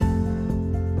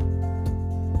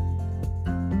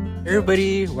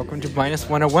everybody, welcome to Minus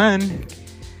 101.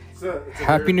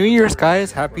 Happy New Year's,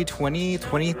 guys. Happy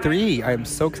 2023. I'm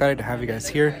so excited to have you guys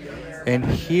here. And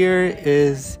here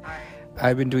is,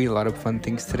 I've been doing a lot of fun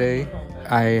things today.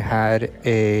 I had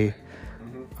a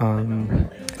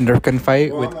Nerf gun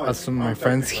fight with some of my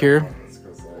friends here.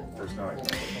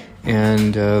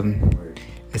 And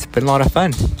it's been a lot of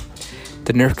fun.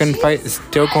 The Nerf gun fight is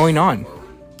still going on.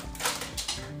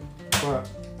 But,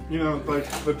 you know, like,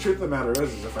 the truth of the matter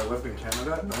is if I lived in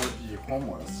Canada, I would be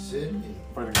homeless,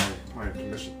 fighting my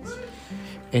conditions.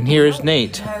 And here's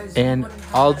Nate and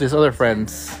all his other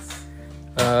friends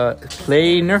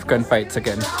play Nerf gun fights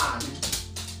again.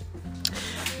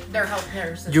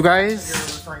 You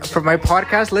guys, for my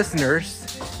podcast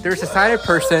listeners, there's a sighted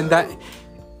person that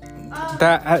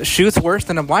shoots worse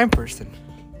than a blind person.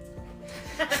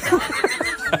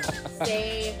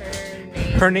 Say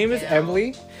her name is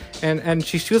Emily. And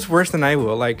she shoots worse than I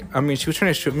will. Like, I mean, she was trying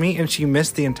to shoot me, and she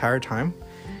missed the entire time.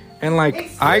 And,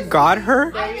 like, I got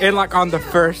her, and, like, on the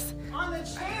first... On the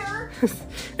chair.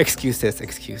 Excuse this.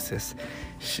 This is for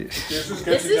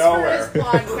his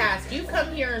podcast. You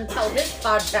come here and tell his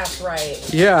podcast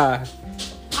right. Yeah.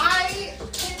 I hit the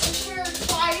chair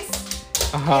twice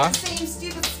in the same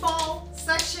stupid small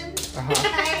section.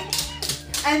 Okay?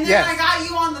 And then I got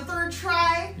you on the third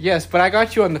try. Yes, but I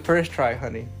got you on the first try,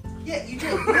 honey. Yeah, you did.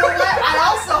 You know what? I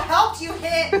also helped you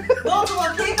hit multiple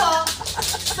people,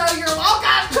 so you're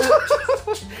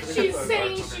welcome. She's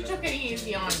saying she took it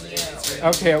easy on you.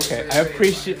 Okay. I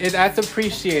appreciate it. That's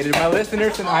appreciated. My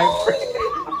listeners and I. You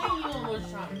almost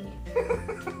shot me.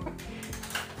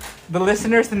 The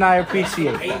listeners and I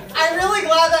appreciate it. I'm really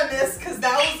glad I missed because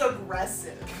that was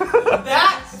aggressive.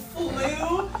 That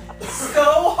flew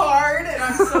so hard, and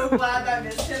I'm so glad that I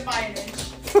missed him by an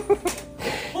inch.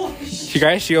 Holy shit. You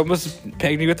guys, she almost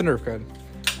pegged me with a Nerf gun.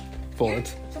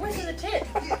 Bullets. So where's the tit?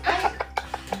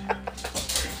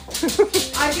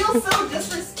 I feel so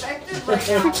disrespected right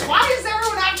now. Why is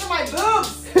everyone after my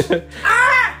boobs?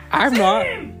 I'm not.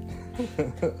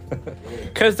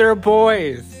 Because they're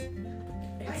boys.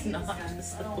 It's not.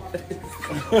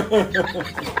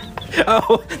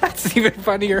 Oh, that's even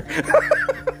funnier.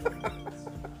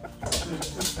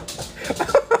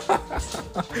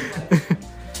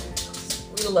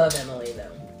 We love Emily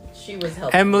though. She was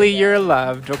helping. Emily, you're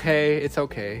loved, okay? It's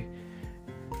okay.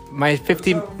 My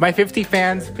 50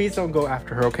 fans, please don't go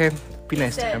after her, okay? Be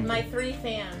nice to Said Emily. my 3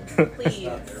 fans, please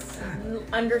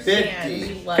understand.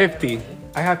 50. You love 50. Emily.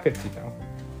 I have 50 now.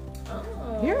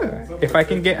 Oh. Yeah. If I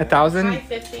can get 1,000. Hi,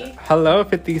 50. Hello,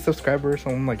 50 subscribers.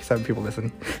 Only like 7 people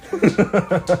listen.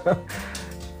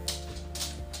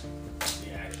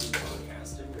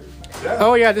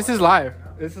 Oh yeah, this is live.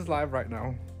 This is live right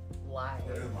now. Live.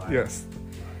 Yes.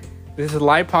 This is a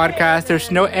live podcast. There's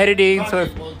no editing, so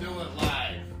We'll do it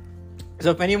live.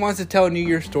 if anyone wants to tell New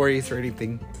Year stories or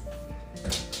anything.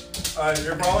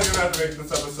 You're probably going to have to make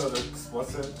this episode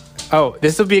explicit. Oh,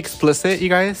 this will be explicit, you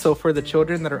guys. So for the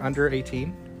children that are under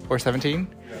 18 or 17.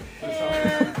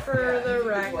 And for the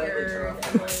record,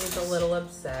 Emily was a little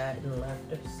upset and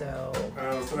left us so.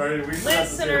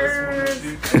 Listeners,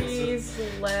 please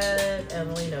let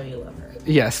Emily know you love her.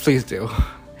 Yes, please do.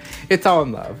 It's all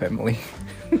in love, Emily.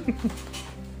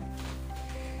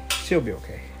 She'll be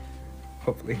okay.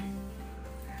 Hopefully.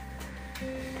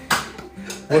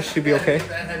 Will she be okay?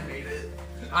 That had made it.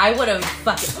 I would have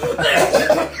fucking.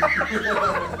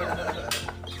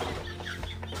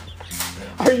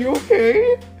 Are you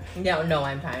okay? No,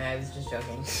 I'm fine. I was just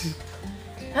joking.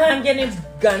 I'm getting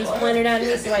guns pointed at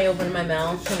me, so I opened my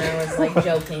mouth and I was like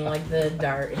joking, like the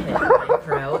dart hit my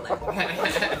throat.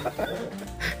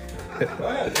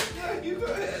 You go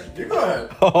ahead. You go ahead.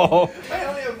 Oh. I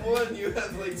only have one. You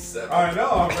have like 7. I know,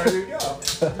 I'm ready to go. Go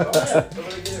ahead. I'm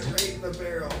gonna get it right in the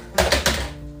barrel.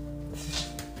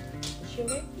 She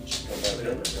okay?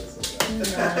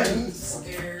 I'm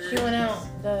scared. She went out.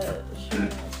 She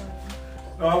went outside.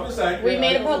 No, I'm just saying. We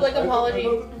made a public apology.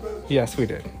 Yes, we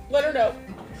did. Let her know.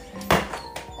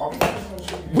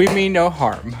 We mean no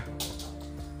harm.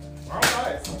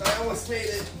 Alright. I almost made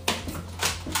it.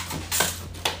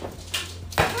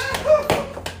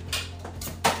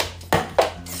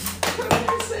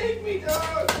 Save me,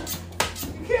 dog.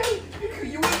 You can't.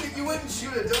 You wouldn't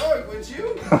shoot a dog, would you?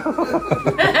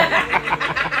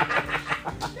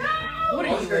 What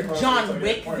are you, a John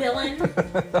Wick villain?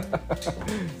 Let's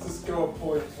just go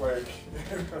point blank.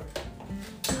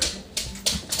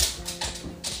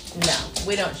 No,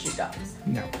 we don't shoot dogs.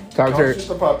 No. Dogs Don't are shoot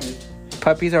the puppy.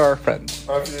 puppies are our friends.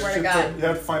 If you Swear to shoot God. you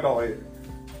have to find all 8.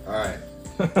 Alright.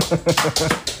 I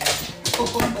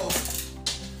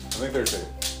think there's 8.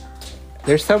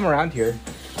 There's some around here.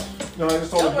 No, I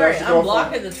just told Don't him worry, he has to I'm go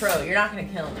blocking the throat. You're not gonna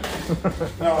kill me.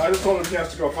 No, I just told him he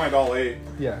has to go find all 8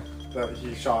 Yeah. that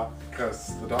he shot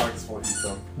because the dogs will eat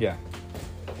them. Yeah.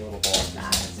 Little balls.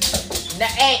 No,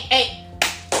 hey!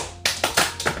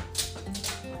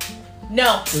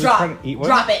 No, Is he drop. trying to eat one?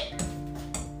 Drop it.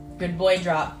 Good boy,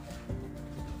 drop.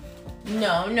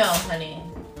 No, honey.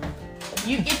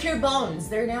 You get your bones.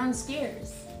 They're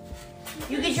downstairs.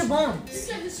 You get your bones. He's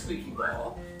got his squeaky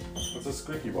ball. It's a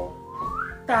squeaky ball.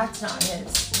 That's not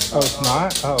his. Oh, it's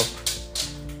not? Oh.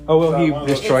 Oh, will he Is that one of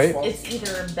those- destroy it? It's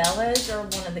either Bella's or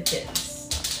one of the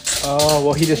kids. Oh,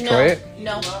 will he destroy it?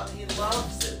 No, He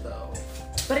loves it though.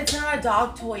 but it's not a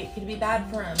dog toy. It could be bad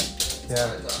for him.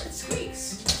 Yeah. It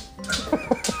squeaks.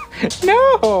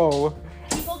 No!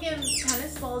 People give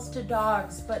tennis balls to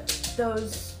dogs, but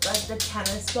those, like the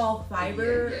tennis ball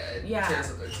fiber, It yeah,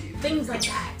 tears up their teeth. things like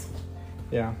that.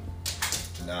 Yeah.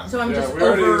 Nah. So I'm Yeah, just we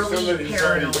already assumed overly that he's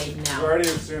paranoid We now. already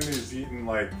assumed he's eaten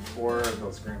like 4 of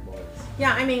those green balls.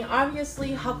 Yeah, I mean,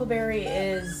 obviously Huckleberry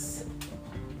is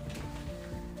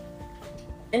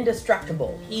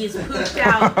indestructible. He's pooped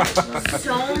out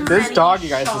so many This dog, you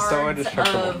guys, is so shards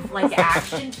indestructible. of like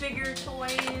action figure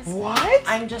toys. What?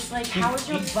 I'm just like, how is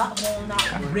your butthole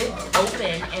not ripped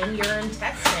open in your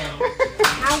intestine?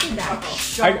 How did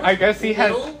that I guess he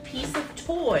has- little piece of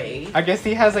toy? I guess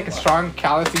he has like a strong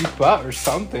callousy butt or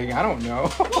something. I don't know.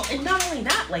 Well, and not only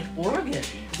that, like organs.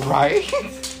 Right?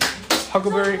 So,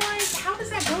 Huckleberry. like, how does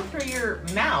that go through your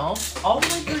mouth, all the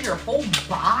way through your whole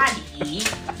body,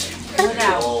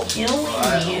 without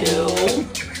killing you,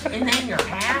 and then your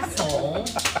asshole?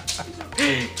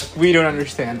 We don't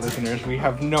understand, listeners. We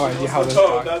have no idea how this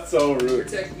Oh, dog. that's so rude.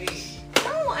 Protect me.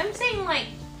 No, I'm saying like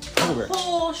Huckleberry. a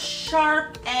whole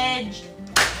sharp-edged,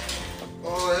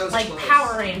 Oh, that was like close.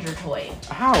 Power Ranger toy.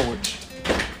 Ouch.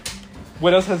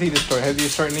 What else has he destroyed? Has he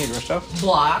destroyed any other stuff?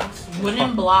 Blocks,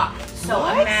 wooden blocks. So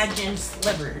What? imagine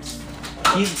slivers.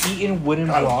 He's eaten wooden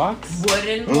blocks?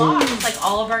 Wooden blocks, like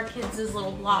all of our kids'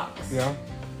 little blocks. Yeah.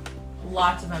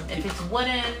 Lots of them. If it's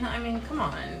wooden, I mean, come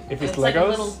on. If it's like a Legos?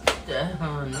 little,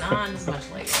 not as much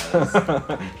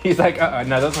Legos. He's like, no,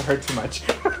 that doesn't hurt too much.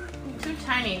 Too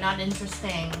tiny, not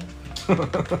interesting.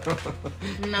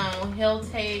 No, he'll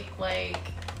take like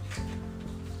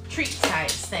treat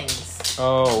size things.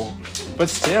 Oh. But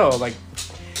still, like,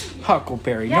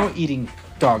 Huckleberry, Yeah. no eating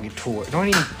doggy toy. No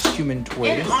eating human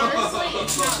toys. And honestly,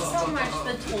 it's not so much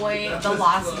the toy, the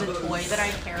loss of the toy that I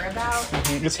care about.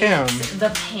 It's him.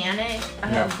 The panic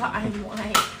of Yeah. I'm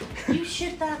like, you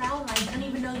shit that out and I didn't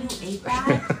even know you ate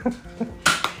that.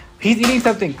 He's eating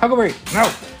something. Huckleberry, no,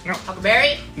 no,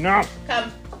 Huckleberry, no.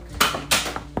 come.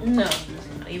 No,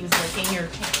 he was licking your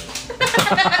cane.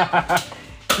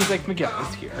 He's like, Miguel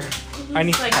is here. I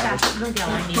need He's like, powder. that's Miguel.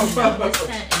 I need to know his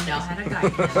scent and know how to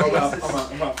guide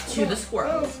him I'm out. to the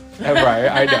squirrels. Right,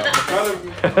 I know. I'm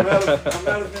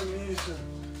out of amnesia.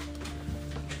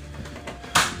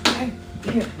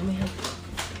 Here, let me help you.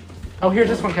 Oh, here's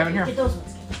this one, Kevin. Here. Get those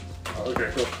ones. Oh,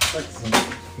 okay, cool. Thanks.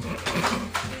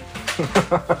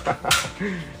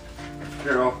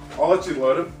 Here, I'll let you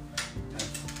load him.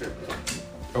 Here.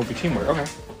 Oh, be teamwork. Okay.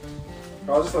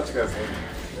 I'll just let you guys load him.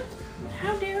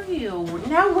 How dare you?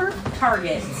 Now we're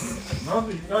targets. No,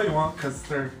 you won't, because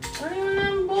they're What are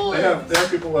them they bullets? have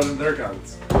people loading their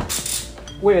guns.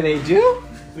 Wait, they do?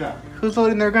 Yeah. Who's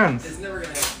loading their guns? It's never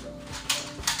gonna happen.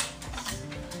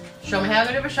 Show me how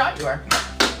good of a shot you are.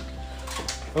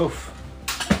 Oof.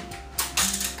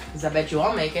 Because I bet you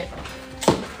I'll make it.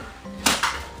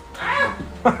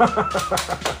 My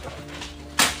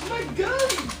gun!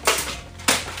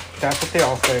 That's what they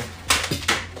all say.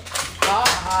 I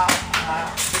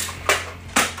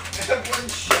have one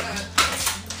shot.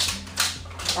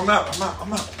 I'm out.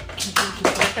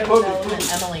 And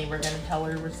Emily, we're gonna tell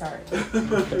her we're sorry.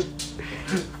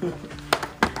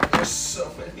 There's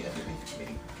so many underneath me.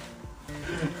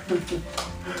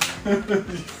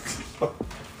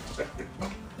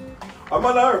 I'm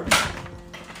unarmed.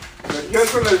 You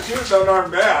guys want to shoot an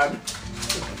unarmed man?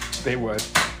 They would.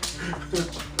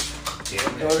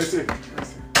 Damn Let me see.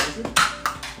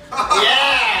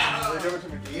 Yeah! Give it to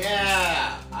me.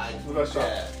 Yeah! I What's the best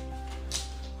shot?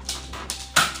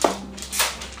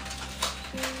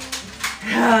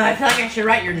 I feel like I should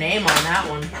write your name on that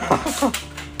one.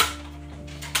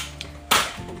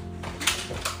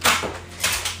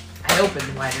 I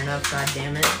opened wide enough, god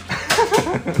damn it.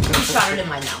 He shot it in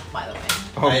my mouth, by the way.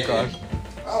 Oh, I gosh.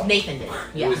 Nathan did. It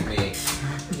Yeah. was me.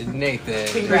 Nathan.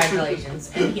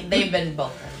 Congratulations. And they've been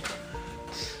both.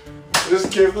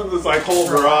 Just give them this like whole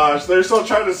barrage. They're still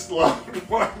trying to slow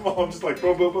one of them, just like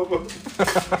boom, boom, boom, boom.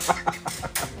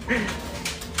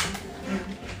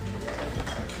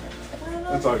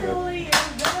 It's all good. Totally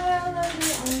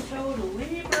irrelevant and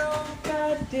totally broke.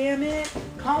 God damn it.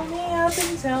 Call me up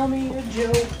and tell me a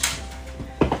joke.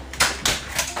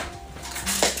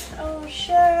 Oh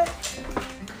shit.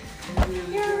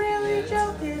 You're really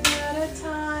joking at a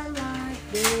time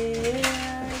like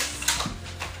this.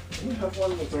 You have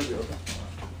one that's already open.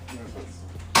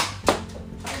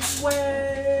 Well,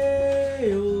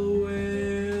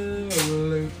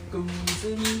 it goes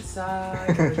inside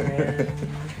again.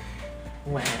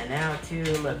 Went out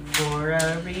to look for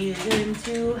a reason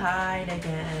to hide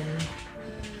again.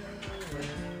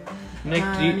 Nick,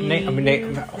 Nick,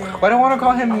 why do I want to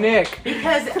call him Nick?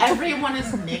 Because everyone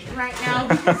is Nick right now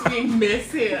because we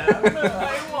miss him.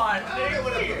 I want I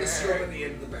want to put the stroke at the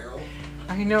end of the barrel.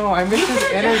 I know, I miss his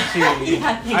energy.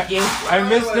 Yeah, thank you. I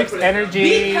miss Nick's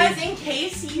energy. Because in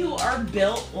case you are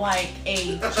built like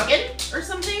a chicken or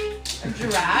something, a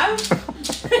giraffe.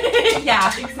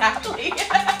 Yeah, exactly.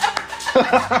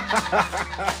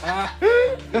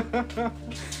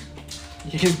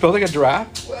 He's building a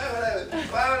giraffe?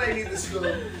 Why would I need the scope? We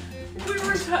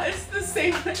were it's the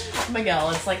same.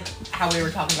 Miguel, it's like how we were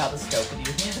talking about the scope with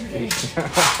you the other day.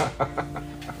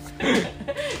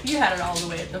 You had it all the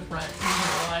way at the front. And you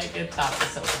were like, I thought it was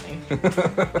so funny.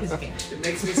 'Cause you can't. It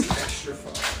makes me see extra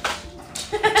fun.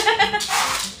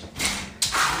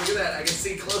 Look at that, I can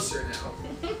see closer now.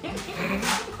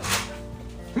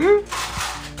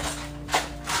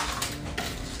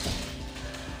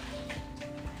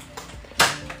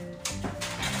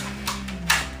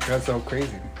 That's so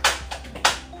crazy.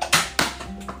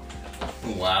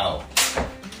 Wow.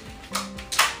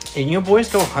 And you boys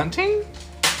go hunting?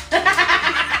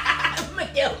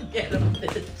 Miguel, get him,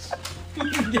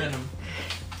 bitch. Get him.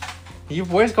 You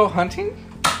boys go hunting?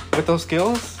 With those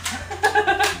skills?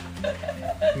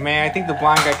 Man, I think the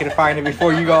blind guy can find it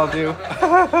before you all do.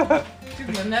 Dude,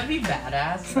 wouldn't that be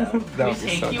badass though? That We would be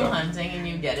take so you dumb. hunting and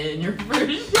you get it in your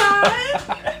first shot.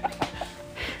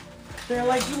 They're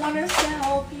like, you want us to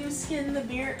help you skin the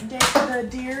deer,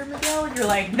 Miguel? And you're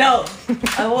like, no,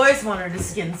 I always wanted to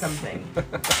skin something.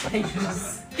 And you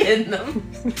just skin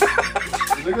them.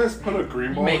 Did you guys put a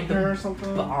green ball Make in them there or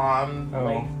something? Bomb, Oh.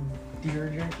 like, deer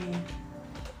jerky.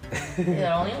 It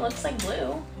only looks like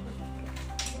blue.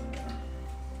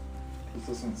 This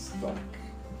isn't stuck.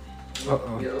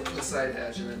 Uh-oh. Yeah, open the side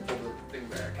hatch and then pull the thing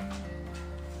back.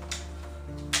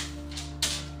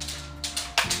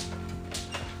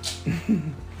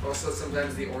 Also,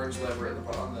 sometimes the orange lever at the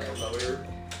bottom, the lower,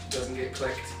 doesn't get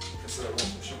clicked, so it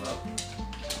won't push them up.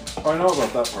 Oh, I know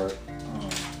about that part.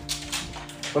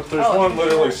 But there's Oh, one it's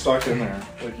literally stuck in there.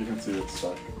 Like you can see it's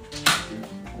stuck.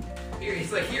 Here,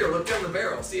 he's like, here, look down the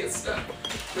barrel, see it's stuck.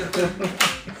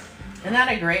 Isn't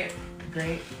that a great?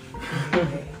 I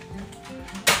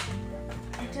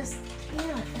just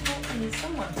can't help me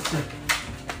someone.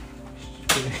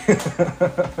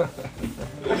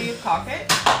 How do you cock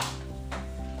it?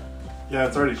 Yeah,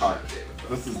 it's already cocked.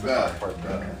 This is the back part.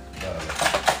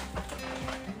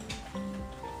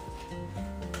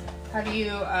 How do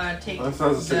you take This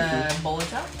has a the safety.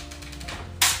 bullets out?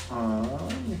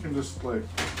 You can just like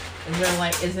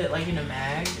Is it like in a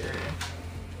mag or?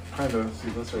 kind of see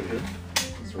this right here.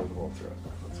 This is where the bolts are at.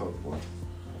 That's how it works.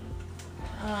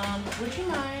 Would you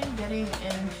mind getting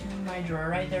into my drawer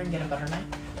right there and get a butter knife?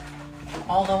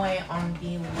 All the way on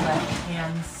the left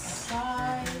hand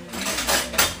side.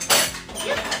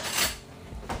 Yep. Is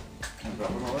that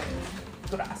one all right?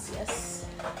 Gracias.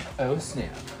 Oh,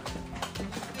 snap.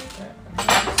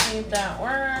 Let's see if that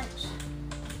works.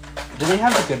 Do they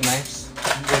have the good knives?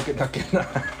 Not good knives.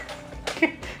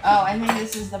 Oh, I think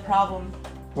this is the problem.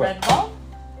 What? Red ball?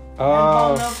 Red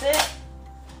ball no Oh, fit?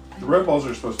 The red balls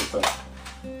are supposed to fit.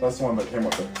 That's the one that came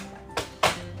with it.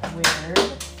 Weird.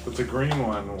 But the green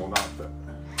one will not fit.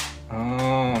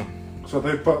 oh. So if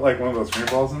they put like one of those green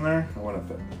balls in there, it wouldn't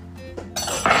fit.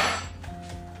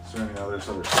 Is there any others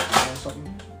that are sticking or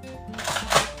something?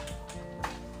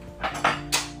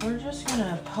 We're just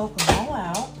gonna poke them all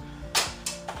out.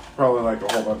 Probably like a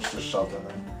whole bunch just shoved in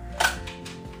there.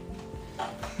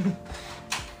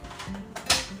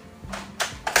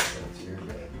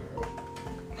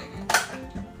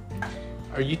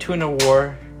 Are you two in a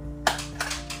war?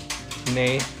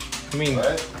 Nay. I mean,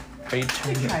 What? are you two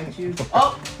in a Try to.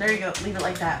 Oh, there you go. Leave it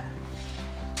like that.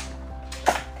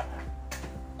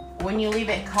 When you leave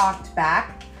it cocked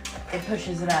back, it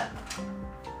pushes it up.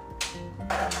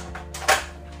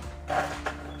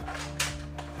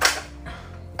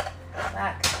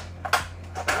 Back.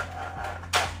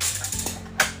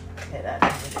 Okay, that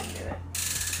didn't do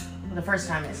it. The first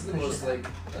time it This is the pushed most, it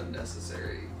up. like,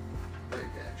 unnecessary break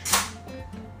action.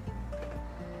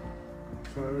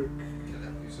 So, Can I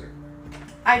help you, sir?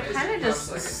 I kind of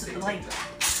just like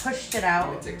pushed it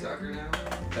out. TikToker now?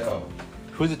 Oh.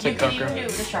 Who's a You can even do TikToker? it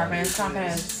with a sharp end. It's not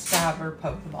gonna stab or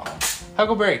poke the ball.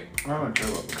 Huckleberry, I don't care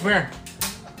about come here.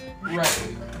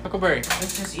 Right. Huckleberry.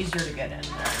 It's just easier to get in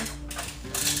there.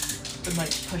 And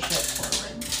like push it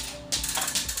forward.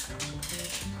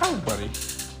 Hi, buddy.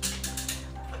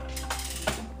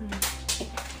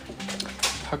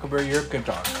 Huckleberry, you're a good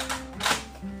dog.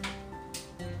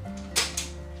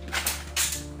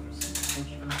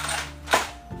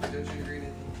 Don't you agree,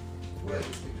 Nathan? Well, this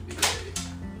thing would be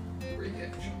a great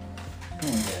catch.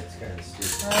 Yeah, it's kind of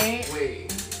stupid. Right?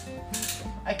 Wait.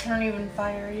 I can't even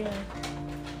fire you.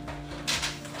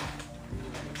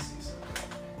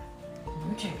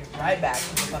 You take it right back to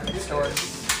the fucking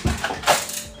stores.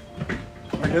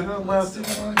 I get that last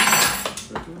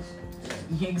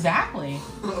Exactly.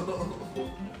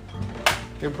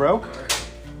 You're broke? Alright.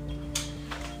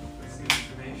 That's the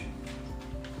information.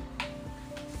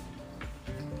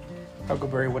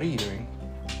 Huckleberry, what are you doing?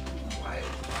 Why?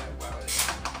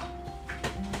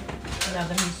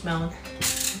 Nothing you smell.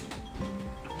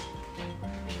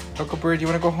 Huckleberry, do you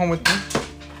want to go home with me?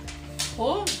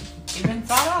 Cool. Even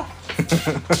thought off.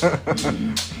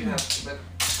 You have, but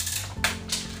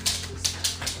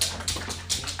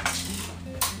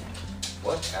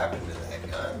What happened to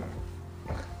that gun?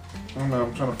 I don't know,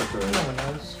 I'm trying to fix it. No one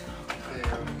knows.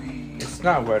 It's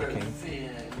not working.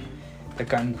 The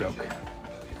gun broke.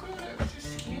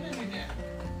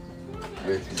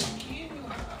 Ritz.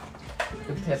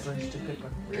 The pepper's too good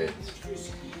one.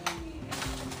 Ritz.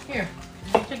 Here,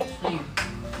 take the sleeve.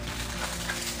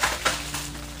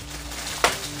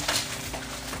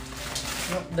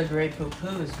 Nope, the gray poo-poo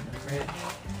is in the fridge.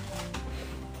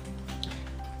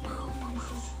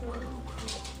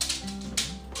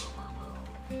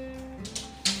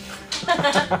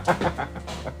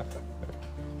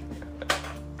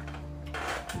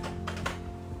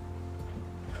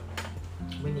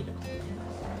 We need to clean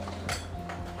it.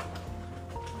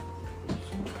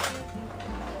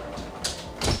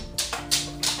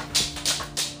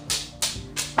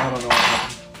 I don't know what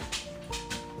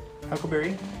happened.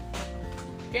 Huckleberry,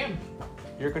 Damn.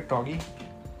 you're a good doggy.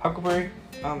 Huckleberry,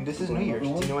 this is New Year's.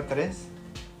 Do you know what that is?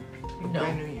 No.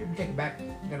 Brand New Year. Take it back.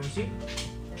 You got a receipt?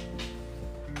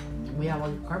 We have all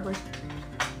your cardboard.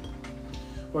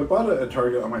 Well, I bought it at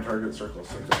Target on my Target circle,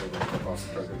 so I just like across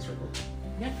the Target circle.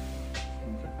 Yeah.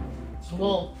 Okay.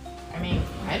 Well, I mean,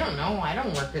 I don't know. I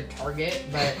don't work at Target,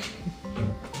 but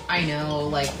I know,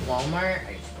 like, Walmart.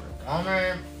 I used to work at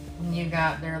Walmart. You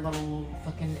got their little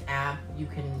fucking app. You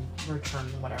can return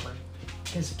whatever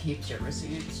because it keeps your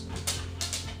receipts.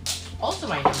 Also,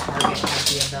 I know Target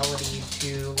has the ability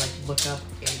to, like, look up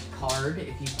a card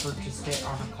if you purchased it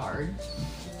on a card.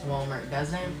 Walmart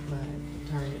doesn't,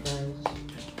 but Target does.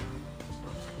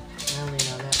 I only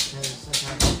know that because I've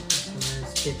had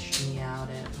customers bitched me out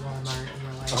at Walmart and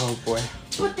were like, Oh boy.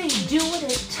 but they do it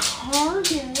at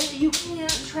Target. You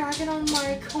can't track it on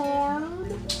my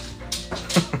card.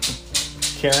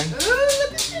 Karen? Ooh,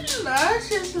 look at your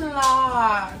luscious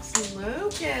locks,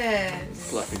 Lucas.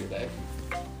 fluffy today.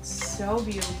 So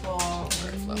beautiful.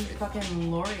 Very fluffy.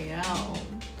 Fucking L'Oreal.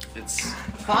 It's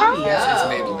Fabio. it's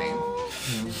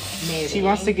Maybelline. Maybe. She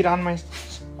wants to get on my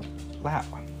lap.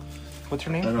 What's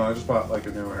her I name? know, I just bought like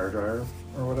a new hairdryer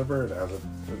or whatever. It has a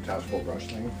detachable brush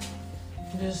thing.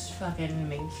 Just fucking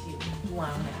makes you blown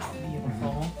out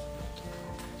beautiful.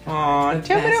 Aw, The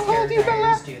do you want me to best hold you, Bella?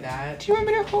 hairdryers do that. Do you want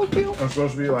me to hold you? I'm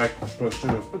supposed to be like, supposed to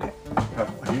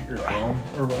have heat or foam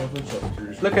or whatever. So you're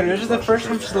just Look at her, this is the brush first it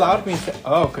time through she's your hair. allowed me to.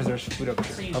 Oh, because there's food up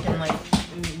So here. you Okay. can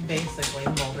like basically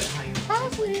mold it how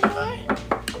you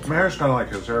want. My hair's kind of like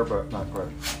his hair, but not quite.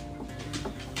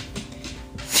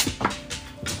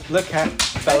 Look at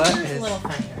Bella Just a is. little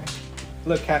finger.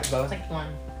 Look at It's Bella. like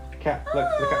one. Cat. Look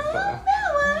at Bella.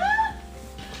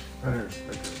 My hair's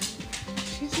thicker.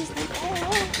 She's just like,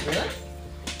 oh. Really?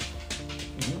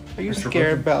 Are you Extra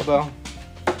scared, Bella?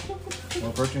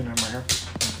 More protein in my hair.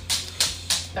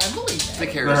 I believe Thick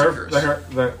it. hair The is a hair,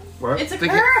 curse. what? It's a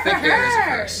Thick, curse. thick hair is a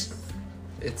curse.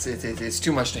 It's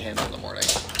too much to handle in the morning.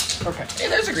 Okay. Hey,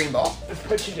 there's a green ball. Let's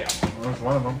put you down. There's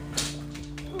one of them.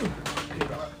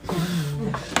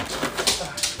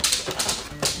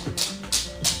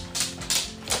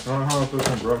 I don't know how this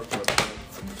one broke, but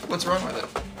What's wrong with it?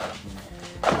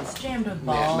 It's jammed with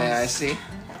balls. May I see?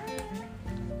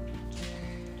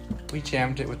 We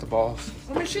jammed it with the balls.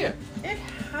 Let me see it. It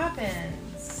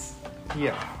happens.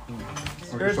 Yeah.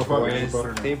 Okay, They're so far there's toys.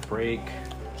 butter now. They break.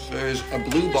 There's a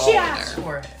blue ball She in asked there.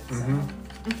 for it.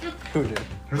 Who did?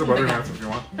 Here's a butter knife if you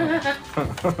want.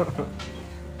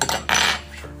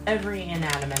 every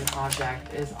inanimate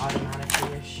object is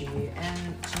automatically a she,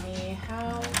 and to me,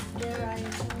 how dare I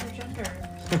assume their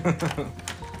gender?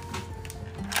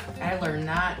 I learned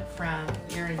that from,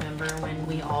 you remember when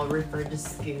we all referred to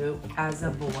Scoop as a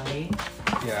boy?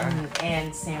 Yeah.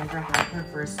 And Sandra had her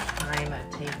first time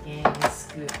at taking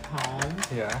Scoop home.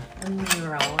 Yeah. And we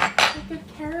were all like, take good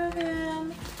care of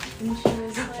him. And she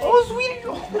was like, Oh,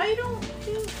 sweetie. I don't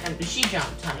think. And she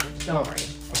jumped, honey. Don't worry.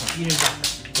 Okay. You didn't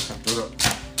jump her.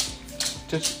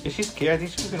 Just, if she's scared, I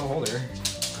think she's gonna hold her.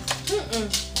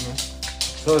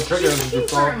 So the trick is you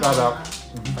fill that up.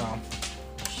 Oh.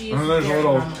 She's And then there's a very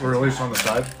little normal. release on the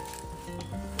side.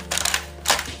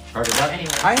 After that,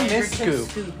 Anyway, I Sandra miss took Scoop.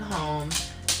 Scoop home,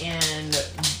 and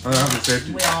I have the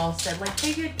safety. we all said, like,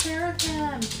 take good care of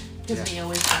him. Because Yeah. we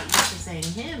always got used to saying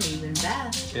him, even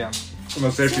Beth. Yeah. And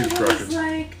the safety is So I was broken.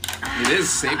 like, It is,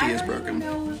 safety I is don't broken. even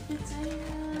know if it's him.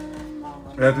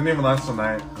 Yeah, it didn't even last the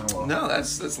night. Oh, well. No,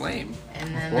 that's lame.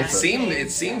 And then Well, that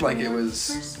It seemed like it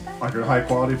was. Like a high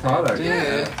quality product.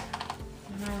 Yeah.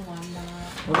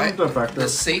 Wasn't defective. The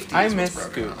safety I is miss what's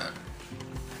broken Scoop.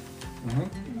 on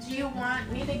it. Do you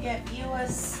want me to get you a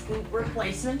Scoop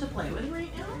replacement to play with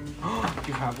right now?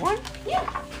 You have one?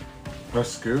 Yeah. The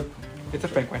scoop. It's a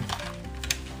penguin.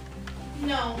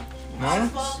 No. No?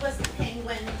 Oswald was the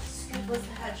penguin. Scoop was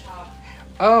the hedgehog.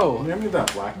 Oh. Give me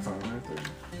that black tongue right there.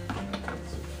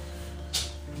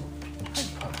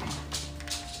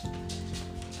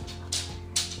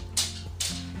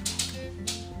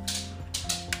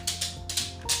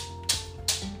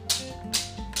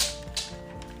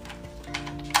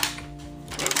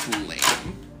 That's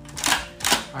lame.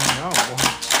 I know.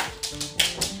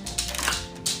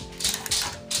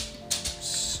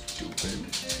 Stupid.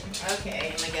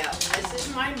 Okay, Miguel. This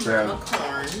is my Yeah.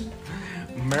 mermacorn.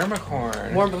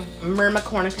 Mermacorn.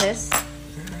 Mermacornicus.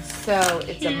 So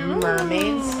it's a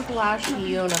mermaid slash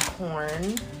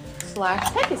unicorn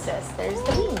slash Pegasus. There's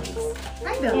the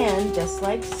wings. And just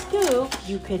like Scoop,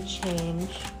 you could change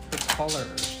The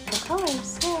colors. the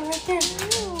colors. Oh, right there.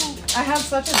 I have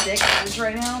such a dick edge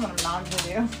right now that I'm not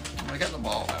gonna do. I got the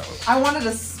ball out. I wanted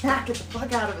to smack it the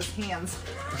fuck out of his hands.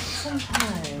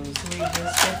 Sometimes we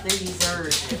just get these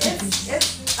urges.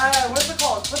 It's what's it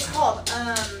called? What's it called?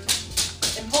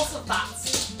 Impulsive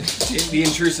thoughts. The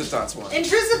intrusive thoughts one.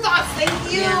 Intrusive thoughts.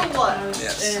 Thank you.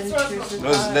 Yes. That's what I was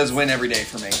supposed to Those win every day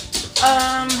for me.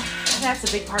 That's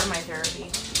a big part of my therapy.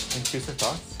 Intrusive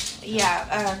thoughts?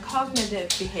 Yeah, cognitive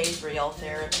behavioral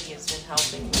therapy has been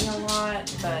helping me a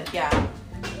lot, but yeah.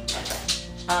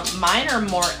 Mine are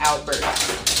more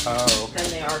outbursts Oh. than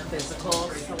they are physical,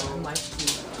 so I'm like,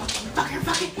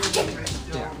 fucking.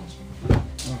 Yeah.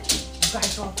 You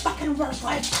guys are all fucking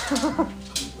worthless.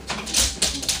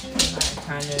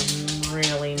 Kind of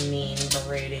really mean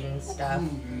berating stuff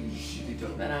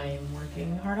that I am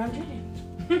working hard on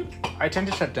changing. I tend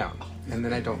to shut down, and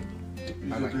then I don't.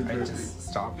 I just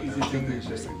stop and everything. It's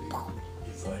just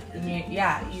like,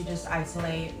 You just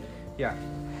isolate. yeah.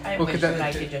 I Well, wish 'cause that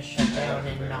that- I could just shut down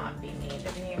and not be mean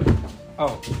to me.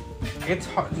 Oh, it's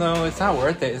hard. No, it's not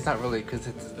worth it. It's not really, because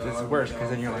it's worse. Because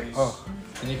then you're like, oh.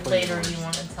 Then you feel Later, worse. you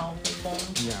want to tell people.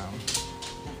 Yeah.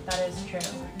 That is true.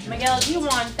 Miguel, do you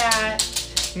want that?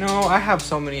 No, I have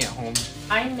so many at home.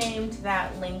 I named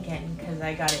that Lincoln because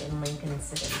I got it in Lincoln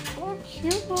City. Oh,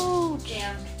 cute.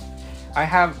 Damn. I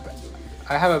have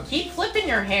a. Keep flipping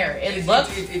your hair. It looks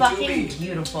fucking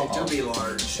beautiful. It do be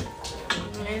large.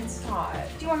 It's hot.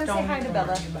 Do you want to say Don't hi to worry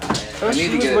Bella? about it. Oh, I she need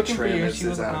to was get a looking for trim. you. It's She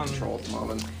was out of control at the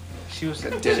moment. She was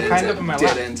Dead kind of in my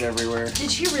lap. ends everywhere.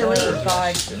 Did she Oh really?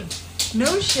 God,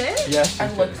 No shit. Yes.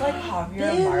 I looked like Javier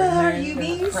Bella, Bardem are you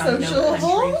being from No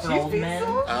sociable? Country for Old Men.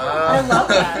 I love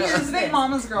that. Yeah. She's a big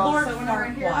mama's girl. Lord so whenever I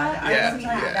hear Farquaad. that, I Yeah, was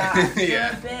yeah, like that for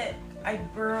yeah. a bit. I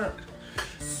burnt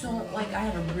so like I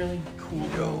had a really cool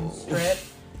bone strip,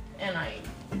 and I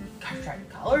tried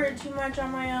to color it too much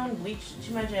on my own, bleached it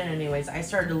too much, and anyways, I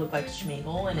started to look like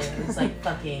Schmeagol, and it was like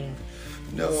fucking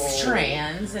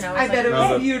strands, and I was I like, bet it was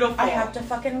No, beautiful. I have to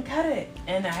fucking cut it.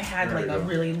 And I had There like you a go.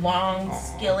 really long Aw.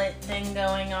 skillet thing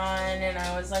going on, and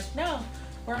I was like, no,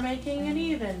 we're making it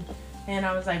even. And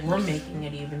I was like, we're making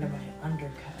it even to my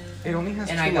undercut. It only has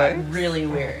And two I got legs. really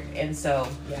weird. And so,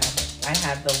 yeah, I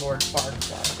had the Lord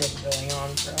Farquaad thing going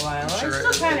on for a while. I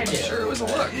still kind of do. Sure, it was a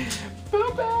look.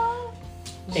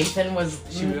 Nathan was.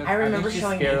 I remember think she's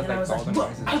showing scared of, Nathan. I was all like, the "Look,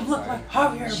 noises I look outside." like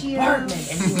Javier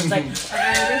Bardem," and he was like,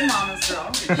 There's mama's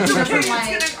girl. She doesn't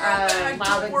like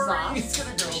loud exhaust.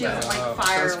 She doesn't like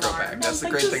fire Does grow back. alarms. That's the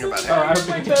great thing about Oh, I him. was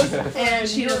thinking And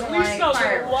she doesn't like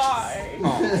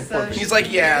fireworks. So He's she's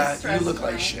like, yeah, very you look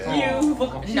like stressful. shit. "You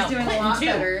look." She's No, doing a Clinton lot too.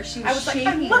 better. She I was was like, "I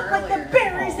shaking look like the earlier.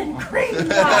 berries and cream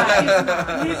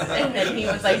pie," and then he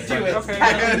was like, "Do it, Okay,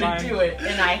 Kylie, fine. do it,"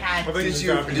 and I had to. Did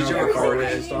you record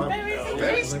it?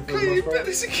 Berries and cream.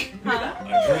 Huh?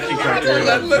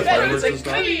 Yeah.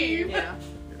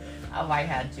 Oh, I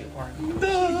had to. Or She's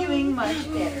doing much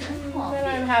better.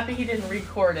 then I'm happy he didn't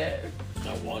record it.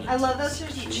 I love that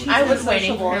she's I was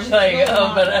waiting for him to like,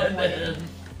 oh, but I didn't.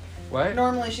 What?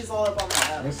 Normally she's all up on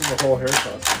my This is the whole hair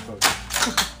toss.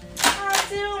 I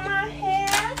do my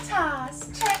hair toss,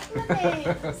 check my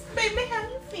nails. Baby, how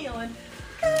you feeling?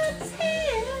 Good as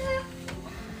hell.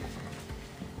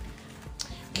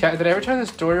 Kat, did I ever tell the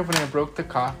story when I broke the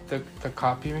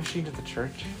copy machine at the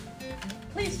church?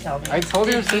 Please tell me. I told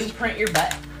you Did this- you print your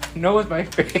butt? No, with my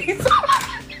face.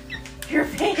 Your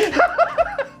face?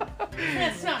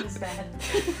 That's not as bad.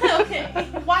 Okay.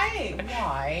 Why?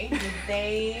 Why did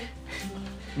they?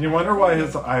 You wonder why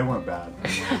his eye went bad.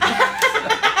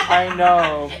 I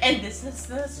know. And this is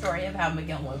the story of how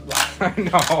Miguel went blind. I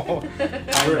know. I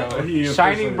He know.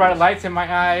 Shining officially- bright lights in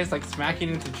my eyes, like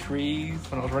smacking into trees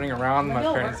when I was running around. My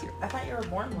Miguel, parents. I thought you were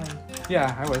born blind.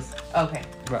 Yeah, I was. Okay.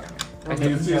 But I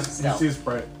He think- sees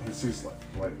bright. He sees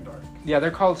light and dark. yeah,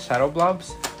 they're called shadow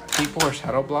blobs. People are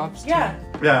shadow blobs. Yeah.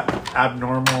 Yeah,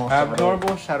 abnormal. shadow.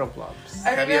 Abnormal shadow blobs.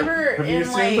 I Have you remember Have you in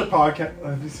seen the like. podcast?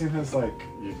 Have you seen his like?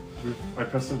 I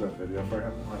posted a video for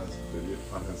him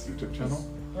on his YouTube channel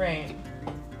Right.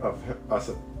 of us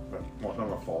at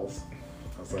Multnomah Falls.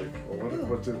 I was like, well,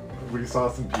 what did we saw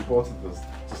some people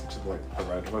just to like the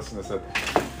red list, and I said,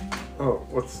 oh,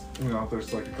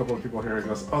 there's like a couple of people here. He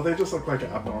goes, oh, they just look like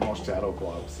abnormal shadow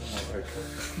blobs. And I was like,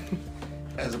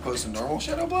 As opposed to normal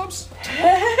shadow blobs?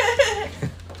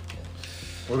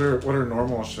 what are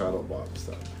normal shadow blobs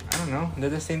then? I don't know. They're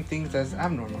the same things as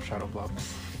abnormal shadow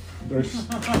blobs. There's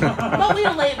But we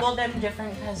label them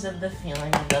different because of the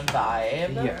feeling of the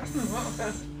vibe.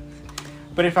 Yes.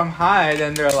 But if I'm high,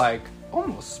 then they're like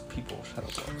almost people shadow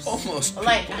blobs. Almost.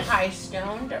 Like high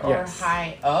stoned or Yes.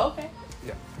 high. Oh, okay.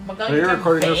 Yeah. Miguel, Are you can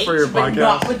recording this for your bake, but podcast?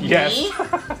 not with Yes. me.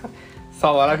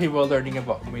 So a lot of people learning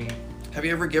about me. Have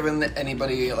you ever given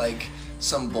anybody like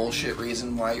some bullshit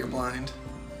reason why you're blind?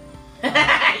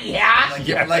 Yeah. Like,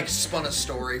 Yeah. like spun a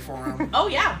story for them? Oh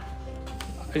yeah.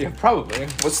 Yeah, probably.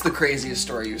 What's the craziest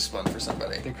story you spun for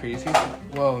somebody? They're crazy.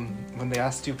 Well, when they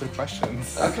ask stupid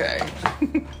questions. Okay.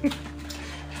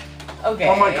 Okay.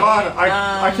 oh my god,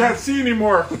 I can't see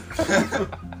anymore.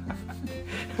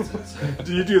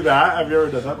 Do you do that? Have you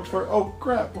ever done that before? Oh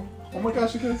crap! Oh my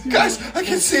gosh, I can't see. Guys, I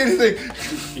can't see anything.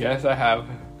 Yes, I have.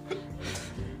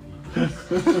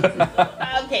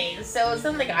 Okay, so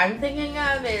something I'm thinking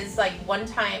of is like one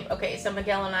time. Okay, so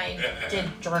Miguel and I did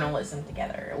journalism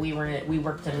together. We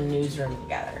worked in a newsroom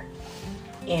together,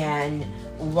 and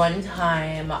one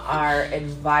time our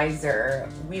advisor,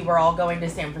 we were all going to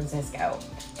San Francisco,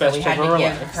 so Best we had trip to of our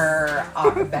give lives. her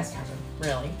our best time.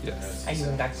 Really, Yes. I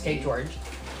even got to take George.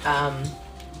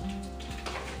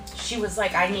 She was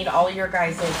like, I need all your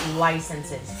guys'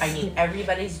 licenses. I need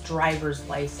everybody's driver's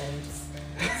license.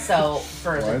 So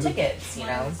for the tickets, you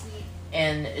know.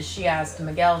 And she asked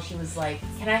Miguel, she was like,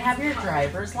 can I have your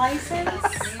driver's license?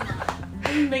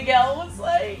 And Miguel was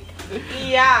like,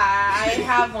 yeah, I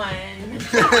have one.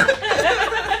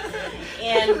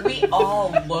 And we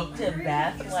all looked at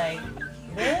Beth like,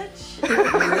 bitch.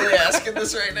 You're really asking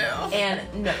this right now?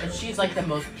 And no, she's like the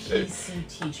most PC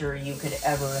teacher you could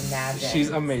ever imagine. She's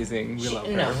amazing. We love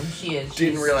her. No, she is.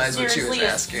 Didn't She's realize what she was seriously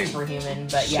asking. Superhuman,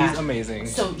 but yeah. She's amazing.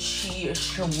 So she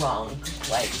shrunk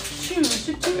like 2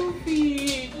 to 2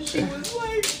 feet. She was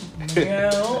like,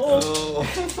 Miguel, Oh.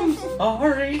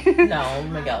 sorry. No,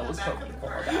 Miguel was totally cool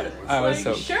about it. I was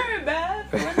like, so- sure, Beth.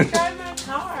 Let's drive my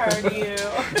car, you.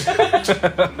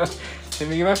 Let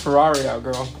me get my Ferrari out,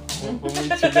 girl. We'll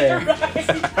meet you there. Right,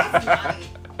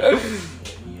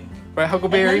 And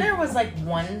Huckleberry? then there was like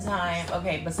one time,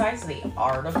 okay, besides the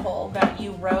article that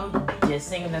you wrote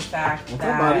dissing the fact What's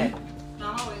up, buddy? that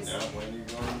Not always.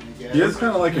 He is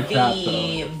kind of like a cat,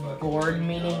 the though. board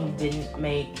meeting didn't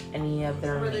make any of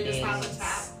their Where they just have a meetings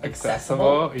tap.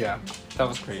 Accessible? Yeah. That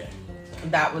was great.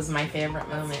 That was my favorite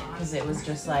moment because it was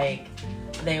just like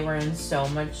they were in so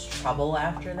much trouble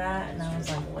after that, and I was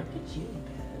like, look at you,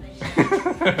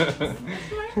 bitch.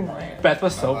 Beth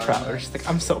was so proud. She's like,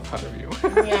 I'm so proud of you.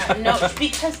 Yeah, no,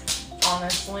 because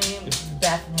honestly,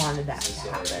 Beth wanted that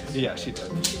to happen. Yeah, she did.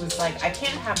 And she was like, I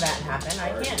can't have that happen.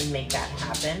 I can't make that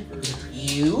happen.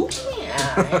 You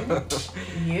can.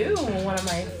 You, one of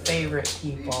my favorite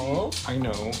people. I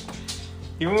know.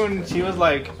 Even when she was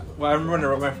like, well, I remember when I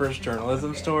wrote my first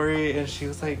journalism story, and she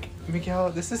was like, Miguel,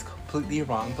 this is completely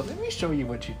wrong, but let me show you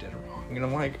what you did wrong. And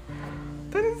I'm like,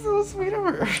 that is so sweet of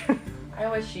her. I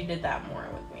wish she did that more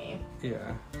with me.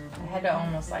 Yeah. I had to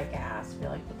almost like ask, be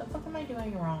like, what the fuck am I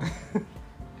doing wrong?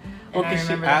 Well, And I 'cause she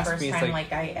remember the asked first me, it's time,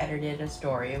 like- I edited a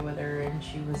story with her, and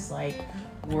she was like,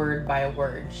 word by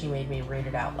word, she made me read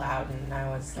it out loud, and I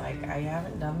was like, I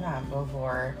haven't done that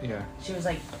before. Yeah. She was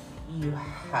like, you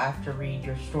have to read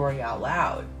your story out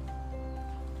loud.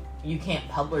 You can't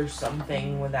publish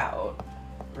something without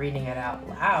reading it out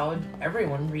loud.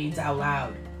 Everyone reads out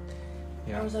loud.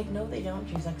 Yeah. I was like, no, they don't.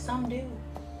 She's like, some do.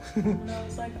 And I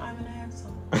was like, I'm an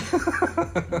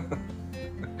asshole.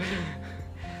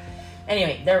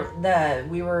 Anyway,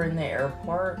 we were in the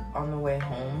airport on the way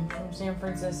home from San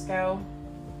Francisco.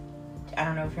 I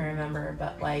don't know if you remember,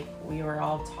 but like we were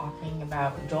all talking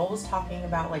about, Joel was talking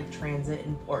about like transit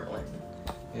in Portland.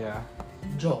 Yeah.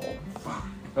 Joel.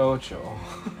 Oh, Joel.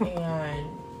 And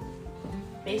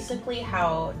basically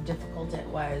how difficult it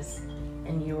was.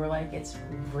 And you were like, it's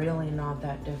really not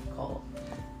that difficult.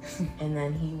 And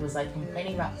then he was like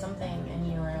complaining about something, and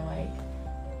you were like,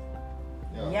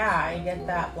 yeah, I get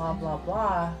that, blah, blah,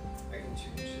 blah. I can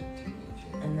change it.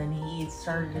 And then he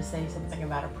started to say something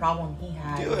about a problem he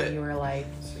had. Do it. And you were like,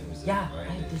 yeah, I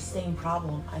have the same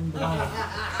problem. I'm blind.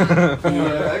 Yeah, I And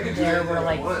can do there anything were I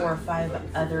like want. 4 or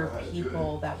 5 other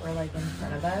people that were like in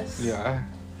front of us. Yeah.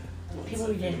 People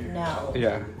we didn't know.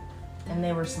 Yeah. And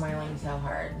they were smiling so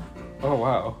hard. Oh,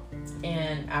 wow.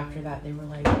 And after that, they were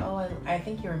like, oh, I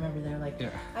think you remember, they were like,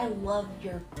 Yeah. I love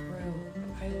your group.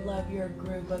 I love your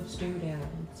group of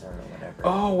students or whatever.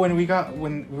 Oh, when we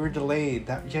were delayed.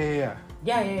 That. Yeah.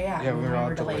 Yeah. Yeah, we were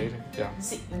all delayed. delayed. Yeah.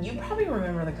 See, you probably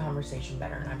remember the conversation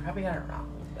better, and I probably got it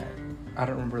wrong, but I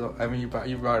don't remember. I mean, you brought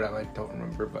it up. I don't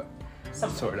remember, but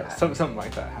something sort like of. that. Something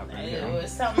like that happened. It Yeah.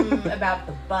 was something about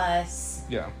the bus,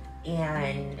 Yeah.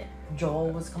 and Joel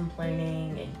was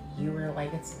complaining, and you were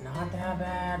like, "It's not that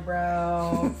bad,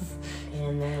 bro."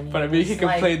 And then he But I mean, he was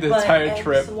like, complained the "But entire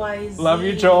trip. XYZ." Love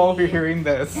you, Joel, if you're hearing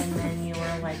this. And then you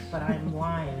were like, "But I'm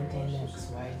blind and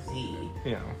XYZ."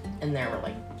 Yeah. And there were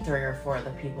like 3 or 4 of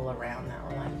the people around that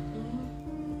were like,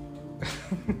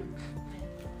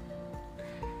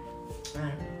 I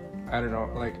don't know. I don't know.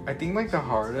 Like, I think like the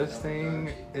hardest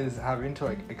thing is having to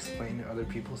like explain to other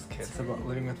people's kids about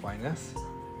living with blindness,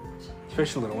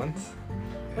 especially little ones.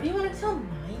 What do you want to tell my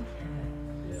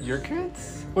kids? Your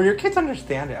kids? Well, your kids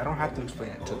understand it. I don't have to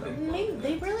explain it to them. Maybe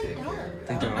they really don't.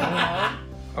 They don't? You know?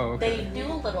 Oh, okay. They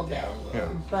do a little bit, Yeah.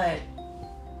 but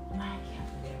I can't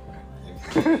forget what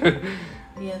it was.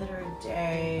 The other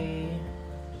day,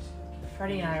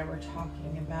 Freddie and I were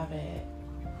talking about it.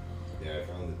 Yeah, I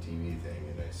found the TV thing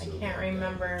and I I still can't got that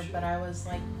remember, shit. but I was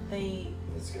like, they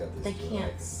It's got this can't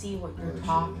black see what you're and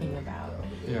talking about.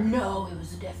 Yeah. No, it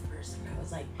was a deaf person. I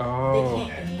was like, Oh. they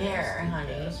can't hear,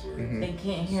 honey. Mhm. They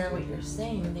can't hear what you're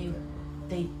saying.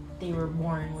 They were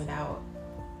born without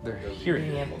They're being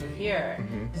hearing. able to hear.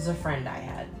 Mhm. This is a friend I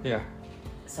had, Yeah.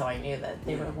 so I knew that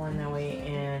they were born that way,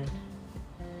 and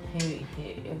he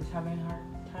was having a hard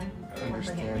time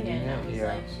Understanding comprehending it. And I it, was yeah.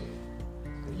 like,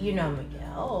 you know,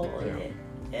 Miguel,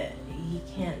 Yeah. he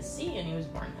can't see, and he was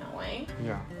born that way.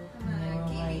 Yeah. And they were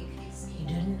like, he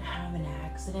didn't have an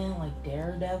accident like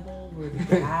Daredevil where the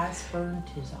gas burned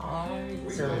his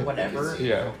eyes or whatever.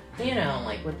 Yeah. You know,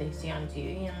 like what they see on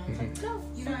TV. And I was like, no,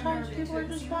 sometimes people are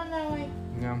just born that way.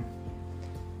 Yeah.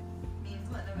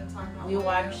 We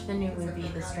watched the new movie,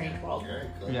 The Strange World.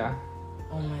 Yeah.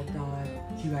 Oh my god,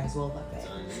 you guys will love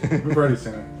it. We've already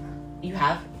seen it. You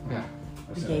have Yeah.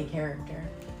 I've the seen gay it. character.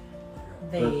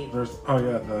 There's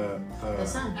The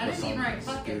son. I didn't even write is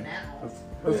fucking good. now.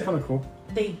 That's kind of cool.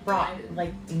 They brought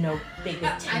like no big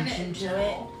attention to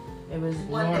it. It was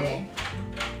normal.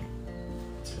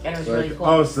 And it was really Like, cool.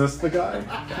 oh, is this the guy?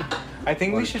 I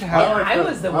think we should I have. like I that-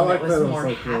 was the I one like that was that it was, more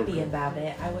like, really happy cool. about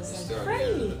it. I was like,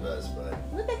 Freddie,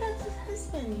 look at that's his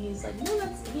husband. He's like,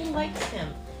 no, he likes him.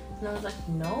 And I was like,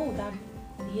 no, that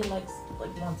he wants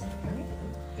to marry him.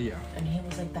 Yeah. And he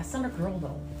was like, that's not a girl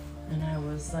though. And I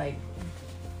was like,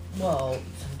 well,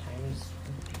 sometimes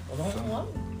people don't love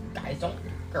guys, don't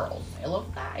girls. They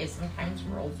love guys. Sometimes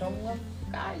girls don't love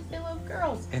guys, they love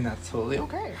girls. And that's totally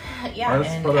okay. Yeah, Let's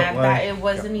and put it at like- that, it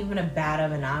wasn't even a bad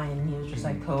of an eye, and he was just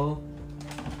like, cool.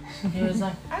 He was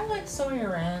like, I like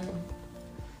Sawyer Wren.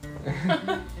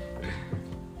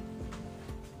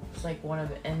 It's like one of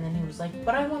it, and then he was like,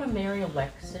 but I want to marry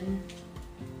Alexin.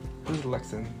 Who's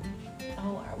Lexan?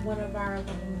 Oh, one of our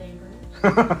little neighbors.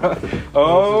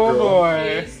 Oh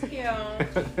boy. He's cute.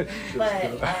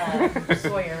 But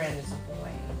Sawyer is a boy.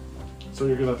 So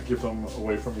you're gonna have to keep them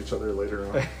away from each other later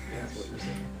on. That's what you're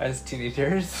saying. As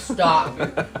teenagers. Stop.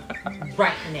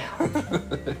 Right now.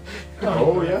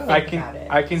 Oh yeah.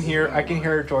 I can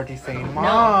hear Georgie saying,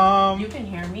 "Mom." You can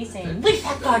hear me saying, "Leave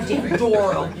that goddamn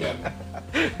door open."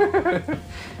 I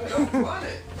don't want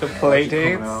it. The play Coming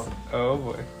dates. out. Oh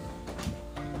boy.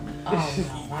 Oh no,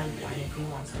 why if he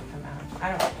wants to come out?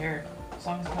 I don't care. As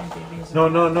long as my baby is No.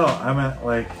 I meant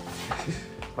like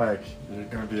you're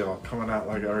gonna be all coming out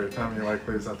like every time you like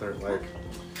leaves out there like,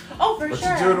 Oh, for what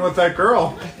sure. you doing with that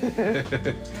girl?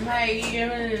 Am I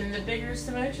giving the bigger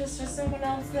smooches to someone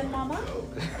else than Mama?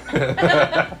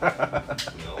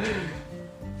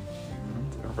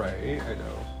 Right, I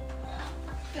know.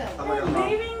 I'm gonna go home.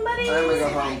 Leaving, buddy. I'm gonna go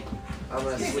home. I'm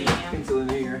gonna sleep until the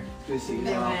new year. Good to see you.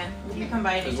 Mom. You come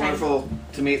by It was anytime. wonderful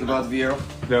to meet the both of you.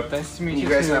 Yep. Nice to meet you. You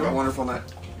guys too. have a wonderful night.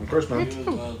 Of course, man. Good to meet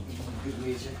you. Good to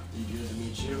meet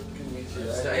you. Good to meet you.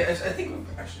 I think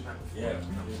we've actually met before. Yeah.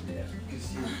 Good to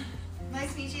see you.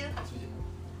 Nice to meet you.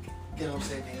 Get home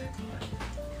safe, Nathan.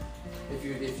 If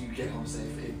you get home safe,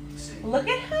 safe. Look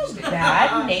at how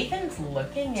bad Nathan's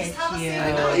looking Just have at a you. seat.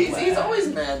 I know, he's always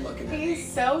mad looking at me.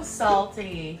 He's so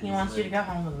salty. He wants you to go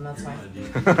home with him. That's why.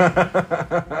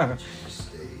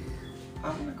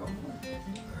 I'm gonna go home.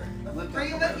 Bring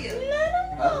him with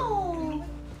you.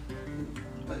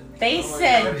 They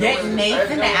said, "Get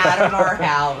Nathan out of our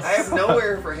house." I have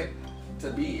nowhere for him to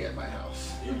be at my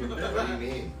house. What do you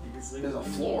mean? There's a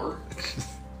floor.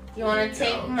 You want to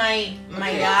take my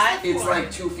yacht? It's like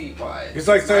 2 feet wide. He's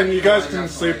like saying you guys can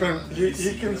That's sleep in. fine. He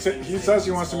can. He says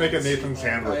he wants to make a Nathan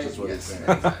sandwich. Is what he's Yes,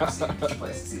 saying. I've seen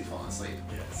places he's falling asleep.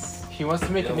 He wants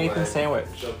to make a No Nathan way. sandwich.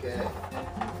 It's okay.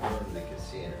 We're going to the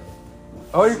casino.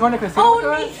 Oh, you're going to casino? Oh,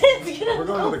 guys? Nathan's gonna We're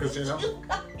going to the casino.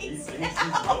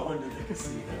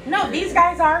 No, these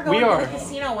guys are going We are. to the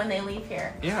casino when they leave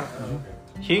here. Yeah.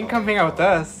 He can come hang out with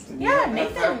us. Yeah,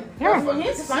 Nathan. Yeah.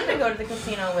 He's fun to go to the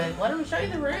casino with. Let him show you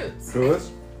the routes. Who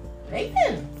is?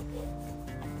 Nathan,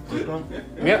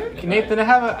 Yep. Nathan, I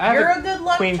have you're a a good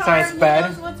luck queen charm. size He bed.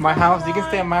 knows what's My going house. You can on.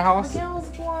 stay at my house. Miguel's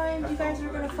blind. You guys are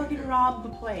gonna fucking rob the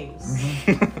place.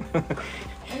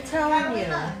 I'm telling you.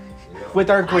 With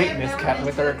our greatness, Cat.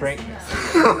 With our greatness.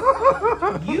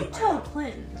 You tell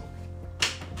Clinton.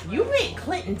 You make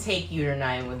Clinton take you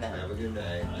tonight with them. Have a good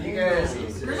night. You guys,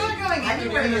 We're not going Happy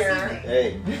anywhere New this Year. evening.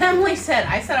 Hey. Emily said,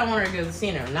 I said I wanted to go to the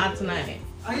casino, not tonight.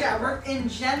 Oh yeah, we're in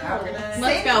general. Let's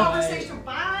Same go. conversation.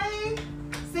 Bye.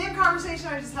 Same conversation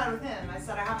I just had with him. I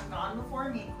said I haven't gone before.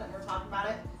 Me and Clinton were talking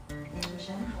about it. In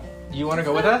general. You want to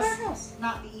go with us?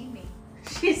 Not the evening.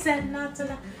 She said not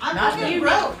tonight. I'm Not fucking you.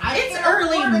 broke. I It's can't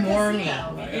early afford a morning.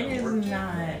 casino. It is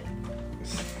not.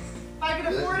 If I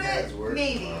could afford Dad's it, work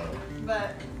maybe. tomorrow.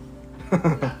 But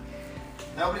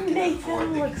nobody can afford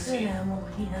Nathan the looks at casino.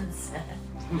 Emily and said,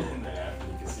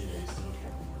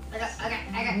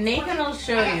 I got Nathan will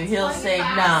show I got you. He'll say,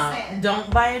 25 nah, cents. don't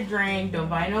buy a drink, don't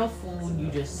buy no food. You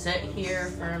just sit here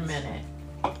for a minute.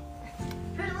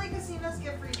 Apparently casinos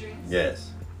give free drinks.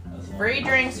 Yes. Free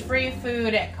drinks, free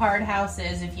food at card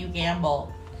houses if you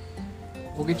gamble.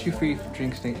 We'll get you free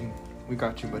drinks, Nathan. We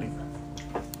got you, buddy.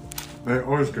 They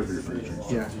always give you free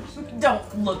drinks. Yeah.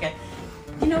 Don't look at.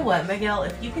 You know what, Miguel?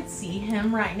 If you could see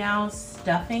him right now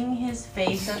stuffing his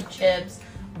face of chips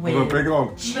With a with big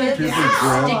old chips piece of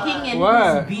bread. sticking in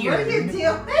What? his What are you beard.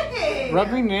 doing?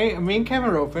 Rubbing Nate. Me and Kevin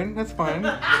are open. That's fine.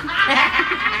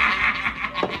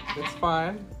 It's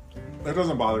fine. That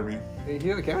doesn't bother me.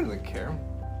 Kevin doesn't care.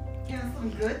 Give him some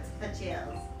good touches.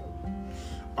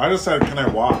 I just said, can I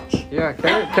watch? Yeah,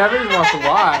 Kevin wants to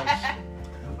watch.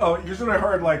 Oh, usually I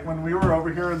heard like when we were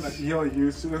over here and the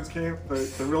ELU students came,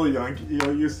 the really young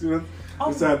ELU students,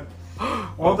 they said,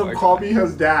 one of them my called me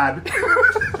his dad.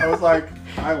 I was like,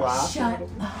 I laughed. Shut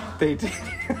up. They did.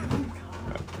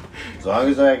 As long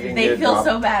as I can They get feel drop-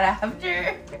 so bad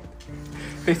after.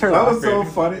 They started That was so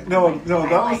laughing. funny. No,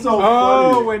 that was so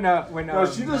Oh, funny. when No,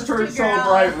 she just turned two so girls.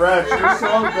 bright red. She was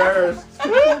so embarrassed.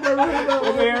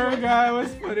 the hair guy was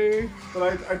funny.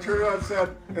 But I turned around and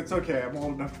said, it's okay, I'm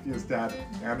old enough to be his dad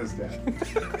and his dad.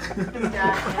 His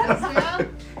dad and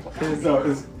his dad? No,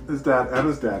 his dad and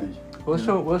his daddy. We'll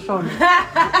show.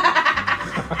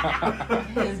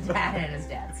 His dad and his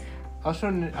dad's. I'll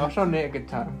show Nate a good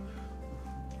time.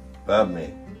 About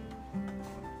me.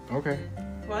 Okay.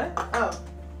 What? Oh.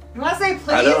 You want to say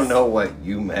please? I don't know what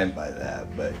you meant by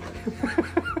that, but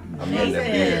I'm getting a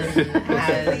beer.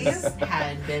 Nathan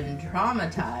had been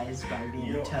traumatized by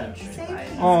being touched by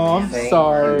Oh, I'm Thank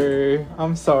sorry.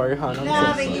 I'm sorry, hon. I'm No,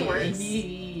 so thank you. sorry.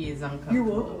 He's He's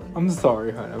uncomfortable. I'm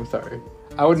sorry, hon. I'm sorry.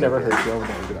 I would never hurt you. I would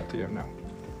never do that to you. No.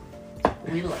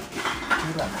 We love you.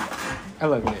 We love I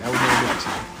love you, Nate. I would never do that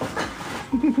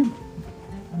to you. you.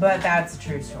 But that's a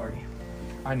true story.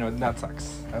 I know that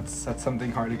sucks. That's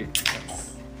something hard to get through.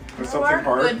 There's We something are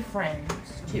hard. good friends,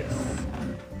 too.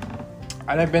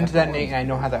 And I've been to that, Nate, and I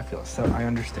know how that feels, so I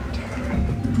understand.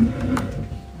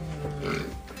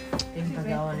 I think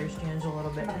Miguel understands a little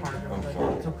bit harder, but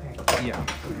it's okay. Yeah.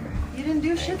 You didn't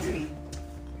do shit to me.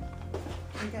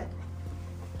 You're good.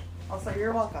 Also,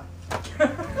 you're welcome.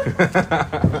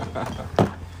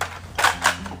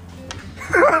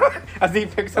 As he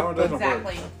picks That one up the... doesn't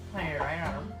Exactly. work. Hey, right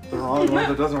on him. The wrong one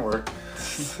that doesn't work.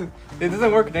 It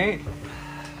doesn't work, Nate.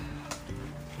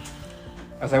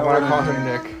 As I want to call him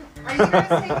Nick. Are you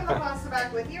guys taking the pasta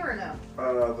back with you or no?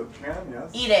 The can, yes.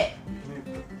 Eat it. You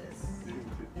can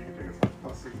take as much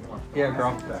pasta as you want. Yeah,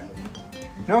 girl. Back.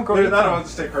 No, girl. Either eat that or some. I'll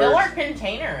just take hers. Fill our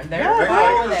container. They're I fine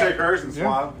can with just take it. hers and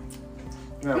swap.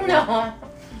 Yeah, No.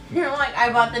 You're like,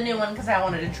 I bought the new one because I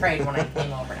wanted to trade when I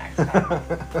came over next time.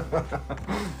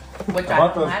 Which I I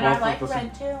bought don't those mind. both I like at the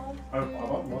red too. I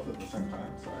bought both at the same time,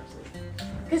 so actually.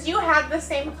 Because you had the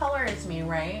same color as me,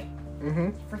 right?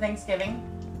 Mm-hmm. For Thanksgiving?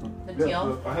 The Yeah,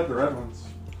 teal? I had the red ones.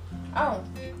 Oh.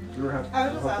 You were had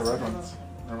I was just the red asking ones.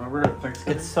 Remember at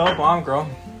Thanksgiving? It's so bomb, girl.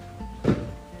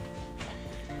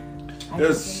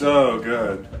 It's so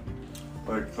good.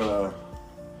 Like the.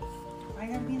 I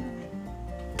gotta be in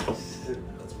the way.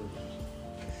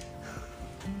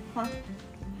 Huh?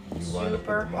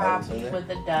 Super happy with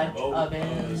the Dutch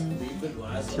ovens.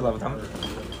 You love them?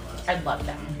 I love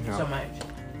them Yeah. so much.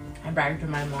 I bragged to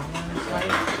my mom and was like,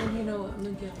 oh, you know what, I'm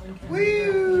gonna get one.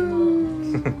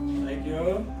 Thank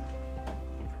you.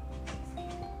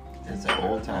 It's an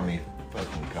old timey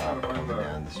fucking cop coming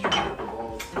down the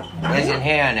street. Listen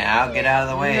here now, get out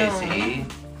of the way, No. see?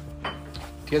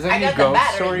 Do you guys have I any got the ghost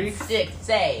battery stories? stick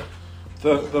safe.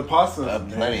 The pasta is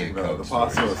Plenty amazing, of though. The ghost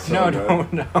pasta was so No,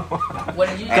 good. no. What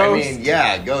did you do? I mean,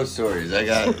 yeah, ghost stories. I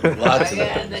got lots I of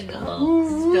got them. the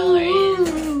ghost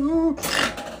stories.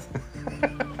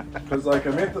 Cause like I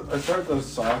started the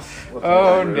sauce with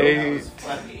Oh, the Nate.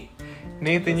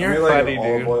 Nathan, I you're made like funny, an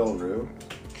olive dude. oil roux.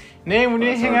 Nate, we need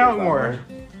to hang out more.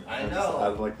 I I just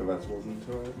add like the vegetables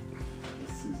into it,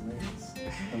 the seasonings,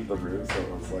 and the roux, so it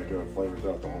was like it flavored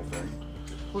out the whole thing.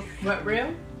 What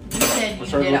roux? You said you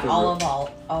started did with the olive oil.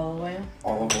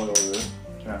 Olive oil roux,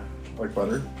 yeah, like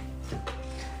butter,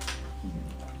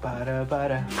 Butter,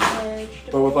 butter.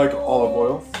 but with like olive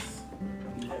oil.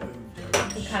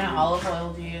 What kind of olive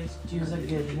oil do you use? Do you use a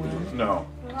good one? No,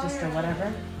 Just a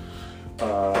whatever?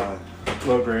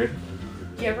 low grade.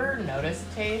 Do you ever notice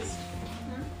taste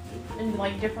in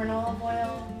like different olive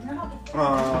oil?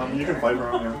 You can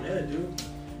flavor them. Yeah. Yeah, dude.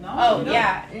 Oh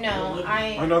yeah, no.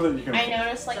 I know that you can. I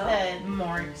notice like the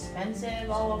more expensive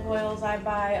olive oils I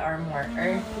buy are more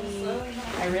earthy.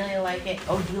 I really like it.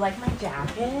 Oh, do you like my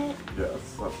jacket?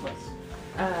 Yes, that's nice.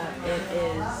 It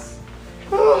is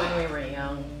when we were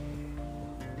young.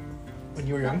 When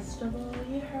you were young? Festival,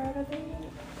 you heard of it?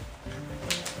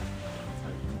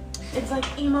 It's like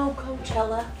emo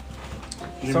Coachella.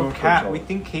 So, Emo Kat, Coachella. we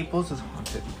think Caples is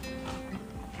haunted.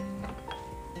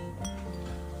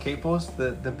 Caples,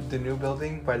 the new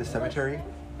building by the cemetery,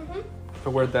 for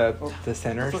where the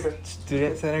center, That's okay.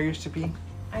 student center used to be.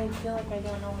 I feel like I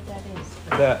don't know what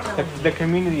that is. The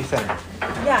community center.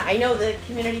 Yeah, I know the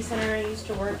community center I used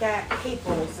to work at.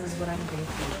 Caples is what I'm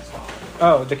confused on.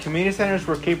 Oh, the community center is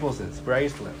where Caples is, where I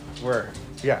used to live.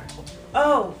 Yeah.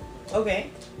 Oh, okay.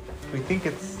 We think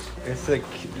it's like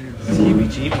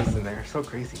heebie-jeebies in there. So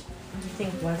crazy. You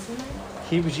think what's in there?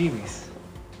 Heebie-jeebies.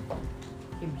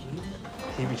 Heebie-jeebies?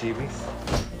 Heebie-jeebies.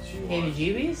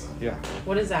 Heebie-jeebies? Yeah.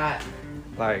 What is that?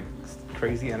 Like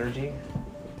crazy energy.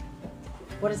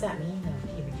 What does that mean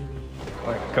though, heebie-jeebies?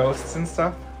 Like ghosts and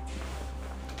stuff.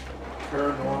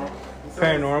 Paranormal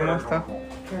stuff.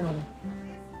 Paranormal.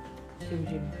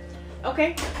 Heebie-jeebies.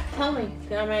 Okay, tell me.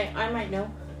 I might know.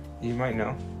 You might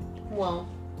know. Well,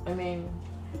 I mean,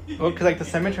 Well, because like the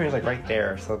cemetery is like right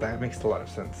there, so that makes a lot of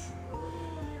sense.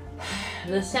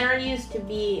 the center used to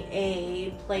be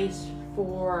a place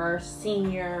for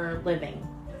senior living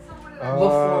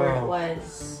before it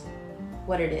was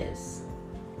what it is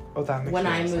Oh, that makes when a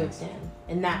lot I of moved sense.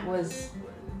 in. And that was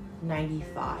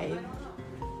 95.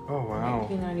 Oh wow.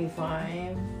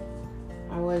 1995.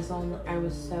 I was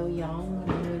so young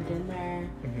when I moved in there,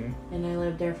 Mhm. and I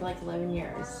lived there for like 11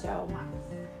 years. So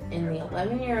in the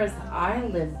 11 years I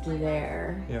lived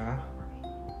there, Yeah.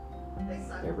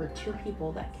 there were 2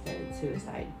 people that committed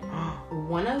suicide.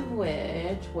 One of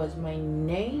which was my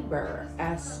neighbor,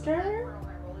 Esther.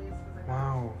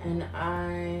 Wow. And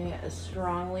I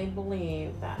strongly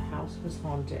believe that house was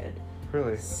haunted.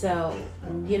 Really? So,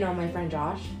 you know my friend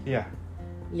Josh? Yeah.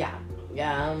 Yeah.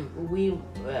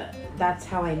 That's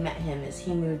how I met him, is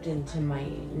he moved into my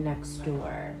next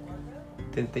door.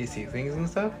 Did they see things and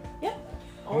stuff? Yep.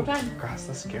 All the time. Gosh,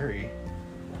 that's scary.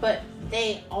 But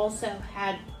they also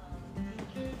had,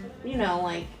 you know,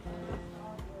 like,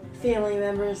 family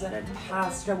members that had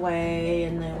passed away,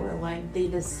 and they were like, they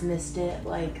dismissed it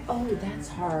like, oh,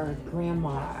 that's our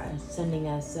grandma sending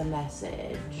us a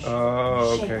message.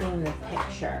 Oh, okay. Shaking the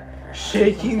picture.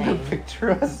 Shaking the something.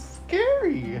 picture. That's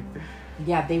scary.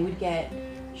 Yeah, they would get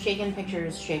shaken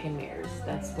pictures, shaken mirrors.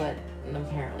 That's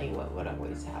apparently what would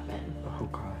always happen. Oh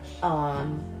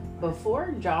gosh.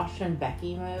 Before Josh and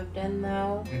Becky moved in,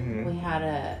 though, Mhm.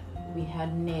 we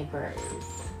had neighbors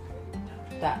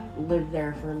that lived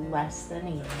there for less than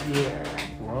a year,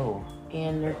 Whoa.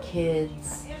 and their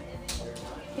kids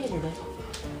hated it.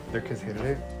 Their kids hated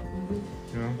it?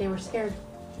 Yeah. They were scared.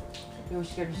 They were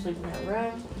scared to sleep in that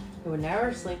room. They would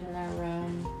never sleep in that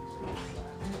room.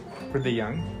 Were they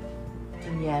young?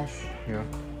 And yes, Yeah.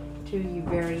 2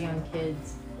 very young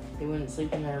kids. They wouldn't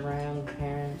sleep in their room. The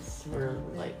parents were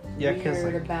like Yeah, 'cause,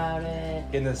 weird like, about it.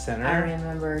 In the center? I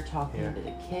remember talking Yeah. to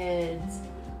the kids,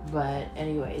 but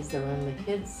anyways, the room the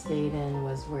kids stayed in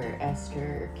was where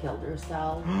Esther killed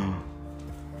herself,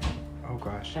 Oh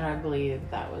gosh. and I believe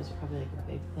that was probably like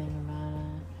a big thing about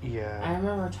it. Yeah. I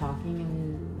remember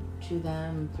talking to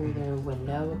them through their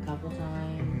window a couple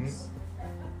times.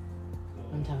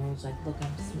 One time I was like, look,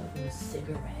 I'm smoking a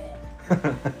cigarette.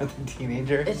 The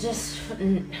teenager? It's just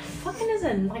fucking as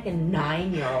like a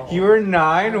 9-year-old. You were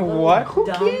 9? A little What? Who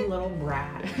dumb gave, little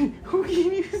brat. who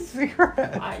gave you a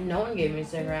cigarette? No one gave me a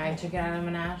cigarette. I took it out of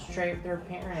an ashtray with their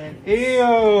parents.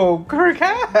 Ew,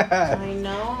 cat. I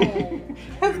know.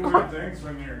 That's Do gross. weird things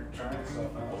when you're trying stuff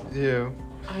out. Ew.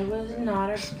 I was not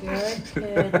a good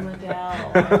kid,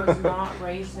 Miguel. I was not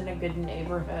raised in a good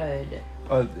neighborhood.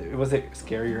 Oh, was it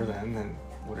scarier then than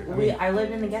what it, I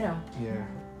lived in the ghetto. yeah.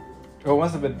 Oh, it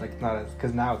must have been like not as,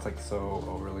 because now it's like so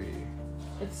overly.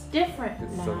 It's different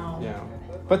It's now. so, yeah.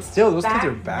 But still, those Back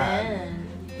kids are bad.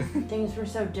 then, things were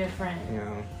so different. Yeah.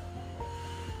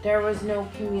 There was no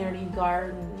community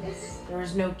gardens. There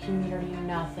was no community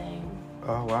nothing.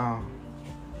 Oh wow.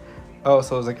 Oh,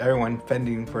 so it was like everyone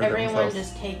fending for Everyone themselves.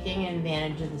 just taking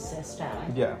advantage of the system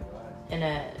Yeah. in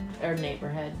a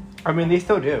neighborhood. I mean, they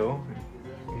still do.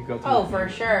 You go through. Oh, for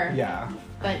sure. Yeah.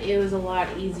 But it was a lot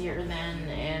easier then,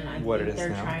 and I What think it is they're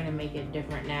now. trying to make it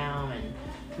different now and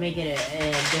make it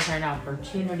a different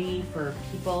opportunity for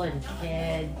people and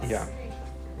kids. Yeah.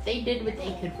 They did what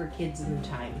they could for kids in the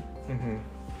time. Mhm.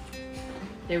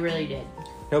 They really did.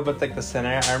 No, but like the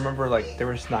center, I remember like there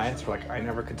was nights where like I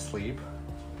never could sleep.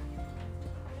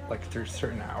 Like through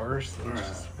certain hours, it was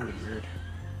just really weird.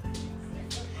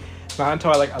 Not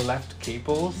until I left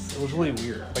Caples, it was really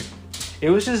weird. Like it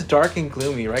was just dark and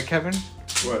gloomy, right, Kevin?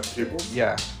 What, people?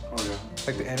 Yeah. Oh, yeah.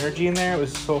 Like the energy in there, it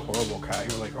was so horrible, Kat.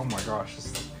 You were like, oh my gosh,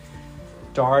 it's like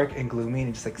dark and gloomy, and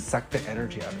it just like sucked the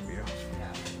energy out of you.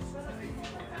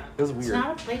 It was It's weird.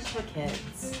 not a place for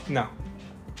kids. No,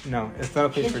 it's not a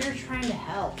place Kids for. are trying to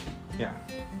help. Yeah.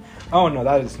 Oh no,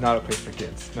 that is not a place for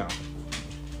kids. No.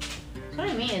 That's what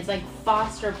I mean. It's like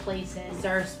foster places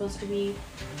are supposed to be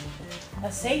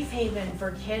a safe haven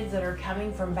for kids that are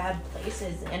coming from bad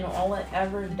places, and all it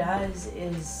ever does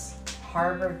is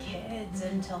harbor kids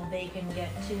until they can get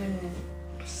to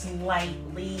a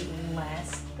slightly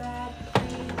less bad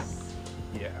place.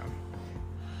 Yeah.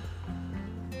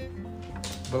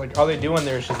 But like all they do in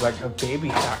there is just like a baby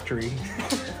factory.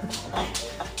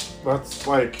 That's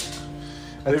like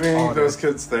leaving all those it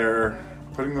kids there,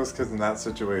 putting those kids in that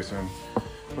situation.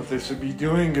 What they should be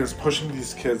doing is pushing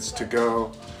these kids to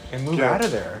go And move Yeah. out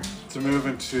of there. to move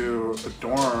into a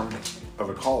dorm of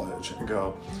a college and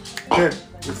go, okay,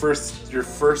 your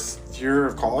first year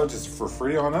of college is for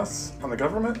free on us, on the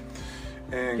government,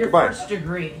 and Your goodbye. first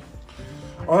degree.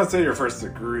 I want to say your first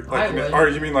degree, I like, would. or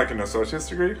you mean like an associate's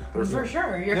degree? For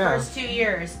sure. Your Yeah. first 2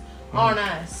 years on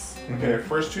us. Okay,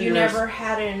 first 2 You years. never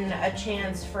had a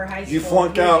chance for high school. You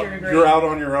flunk Here's out, your degree. you're out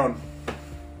on your own.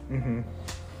 Mm-hmm.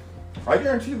 I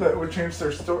guarantee that it would change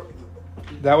their story.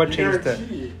 That would change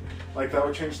the Like that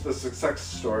would change the success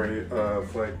story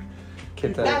of like.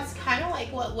 kids that. That's kind of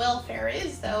like what welfare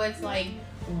is, though. It's like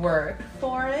work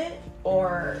for it,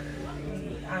 or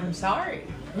I'm sorry.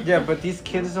 Yeah, but these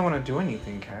kids don't want to do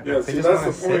anything, Kat. Yeah, They see, just that's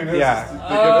wanna the point. sit. Is Yeah. they get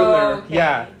in there. Okay.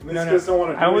 Yeah. And these kids don't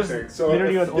want to do I was anything. So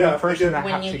literally if, the only yeah, if they person get- that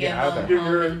When had you to give get out them of there.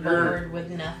 home and You're- bored with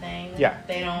nothing, Yeah.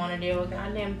 they don't want to do a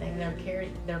goddamn thing. They're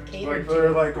like catered they're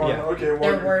to. like, going, Yeah. okay, well,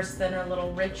 They're worse than a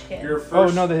little rich kid. your first, Oh,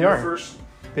 no, they your are. First,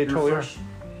 They your totally first,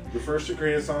 Your first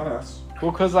degree is on us.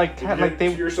 Well, because like, You Kat, get like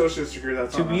they your associate's degree.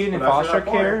 That's to on be us. in But after foster that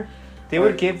point, care, they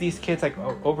would like- give these kids like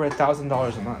over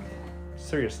 $1,000 a month.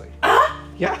 Seriously.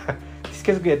 Yeah. These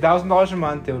kids would get $1,000 a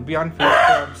month. They would be on food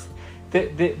stamps.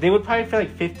 They would probably pay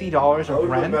like $50 That of would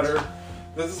have rent. been better.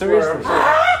 This is Seriously. where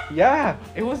I'm, Yeah,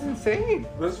 it was insane.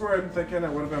 this is where I'm thinking it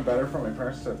would have been better for my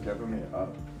parents to have given me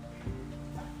up.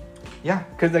 Yeah,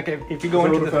 because like if you go So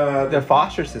into would've had- the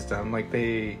foster system, like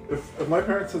they If my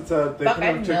parents had said they could Fucking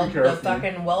have taken milk care the of me,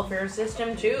 fucking welfare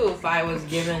system too. If I was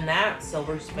given that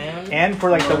silver spoon. and for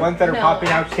like the ones that are No, popping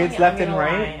out actually, kids left I'm and gonna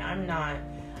right. lie, I'm not.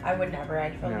 I would never.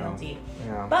 I'd feel No. guilty.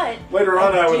 Yeah. But later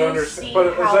on I would do understand. see But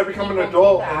as how I become an people do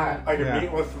adult, that. and I could Yeah.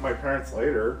 meet with my parents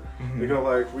later. Mhm. They go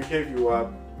like, we gave you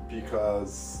up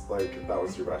because like that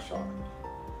was your best shot.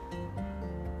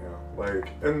 Yeah, like,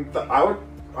 and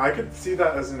I could see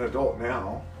that as an adult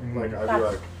now. Mhm. Like I'd be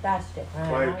like, That's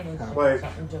different. like- I was like-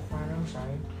 something different. I'm sorry.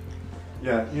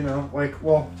 yeah, you know, like,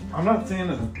 well, I'm not saying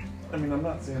that. I mean, I'm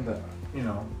not saying that. You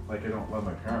know, like I don't love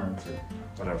my parents or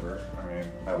whatever. I mean,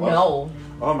 I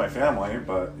love my family,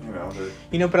 but you know, they're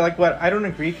You know, but like what I don't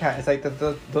agree, Kat, is like that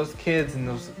those kids and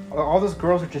all those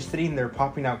girls are just sitting there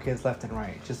popping out kids left and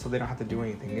right, just so they don't have to do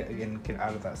anything and get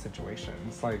out of that situation.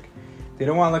 It's like they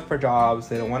don't want to look for jobs.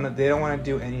 They don't want to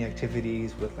do any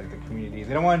activities with like the community.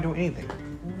 They don't want to do anything.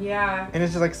 Yeah. And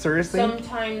it's just like seriously.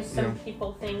 Sometimes some Yeah.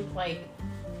 people think like,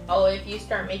 oh, if you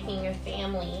start making a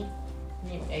family,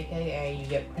 aka you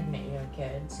get pregnant, you have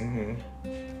kids, Mhm.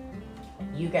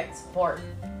 you get support.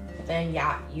 Then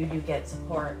yeah, you do get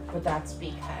support, but that's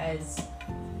because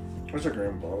what's a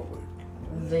grand ball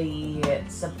like? the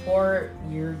support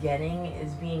you're getting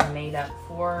is being made up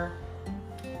for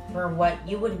what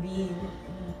you would be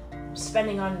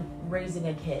spending on raising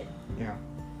a kid. Yeah.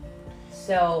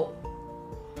 So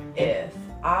if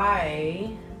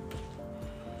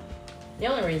the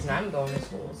only reason I'm going to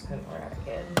school is because we're at a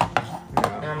kid.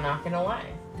 And Yeah. I'm not gonna lie,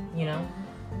 you know?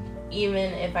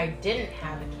 Even if I didn't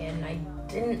have a kid and I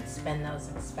didn't spend those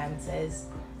expenses,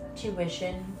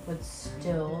 tuition would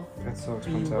still That's so be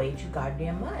expensive. way too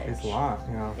goddamn much. It's a lot.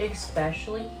 Yeah.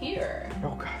 Especially here.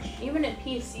 Oh gosh. Even at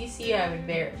PCC, I would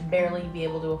barely be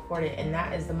able to afford it, and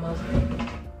that is the most,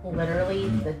 literally,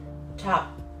 the top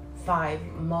 5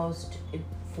 most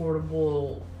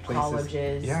affordable Places.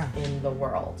 colleges Yeah. in the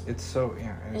world. It's so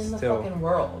yeah. And it's In the still fucking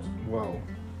world. whoa.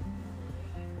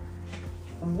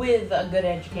 With a good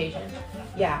education.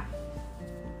 Yeah.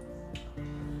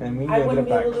 And we I ended wouldn't up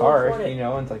be that able to car, afford it. you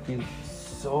know, and it's like these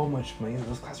so much money.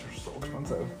 Those classes are so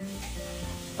expensive.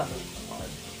 Fucking hard.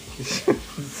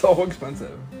 So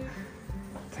expensive.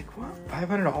 It's like what?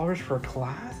 $500 for a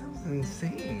class? That was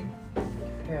insane.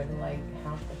 Compared to like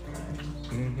half the time.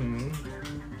 Mm-hmm.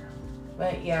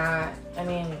 But yeah, I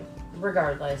mean,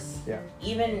 regardless. Yeah.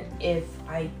 Even if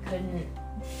I couldn't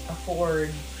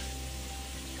afford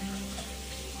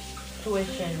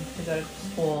tuition to go to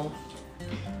school.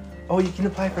 Oh, you can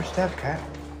apply for STEP, Kat.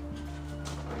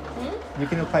 You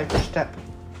can apply for STEP.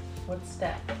 What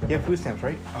step? You have food stamps,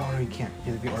 right? Oh no, you can't.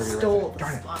 You have to be Oregon Stole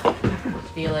resident. Darn it.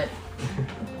 Steal it.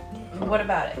 What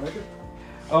about it?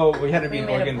 Oh, we had to be We an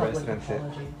made a Oregon public resident.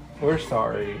 apology. We're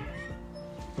sorry.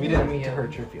 We We didn't love mean to you.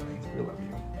 hurt your feelings. We love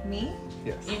you. Me?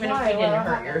 Yes. Even Why? if we didn't What hurt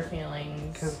happened? your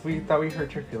feelings. Because we thought we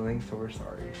hurt your feelings, so we're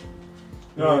sorry.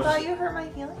 I No, thought you hurt my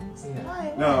feelings. Yeah.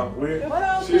 Why? no,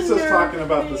 What she's just happened talking there?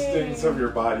 about the stings of your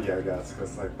body, I guess,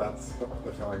 because like that's the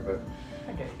feeling that.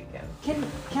 How dare you go?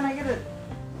 Can I get an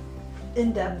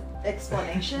in-depth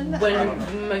explanation?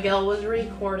 When Miguel was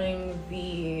recording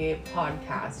the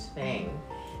podcast thing,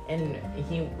 and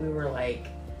we were like,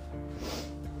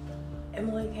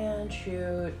 Emily can't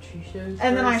shoot. She shoots.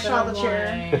 And then I for shot the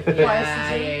chair someone. twice Yeah,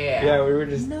 as yeah. Yeah, we were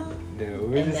just No. we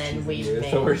were And just then teasing we you,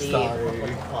 made so we're the sorry.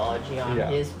 public apology on Yeah.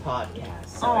 his podcast.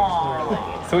 So Aw. we were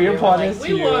like, So your we were apologies like,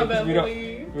 to we you. love 'Cause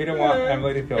Emily. we don't want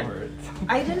Emily to feel hurt.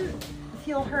 I didn't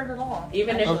feel hurt at all.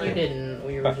 Even if Okay. you didn't,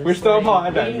 we were just We're still like,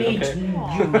 apologizing, We need okay? to, you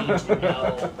need to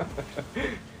know.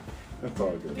 It's all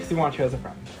good. Because we want you as a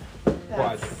friend.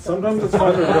 Watch. Sometimes it's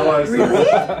hard to realize.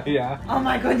 that- Yeah. Oh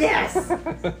my goodness!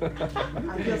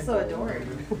 I feel so adored.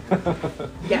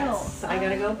 Yes, I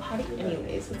gotta go potty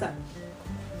anyways. What's up?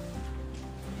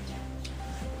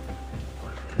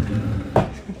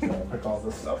 I'll pick all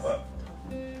this stuff up.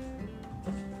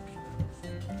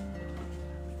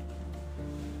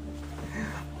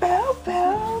 Bow,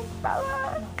 bow,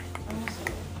 bow.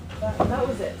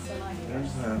 it. So now you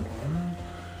There's that one.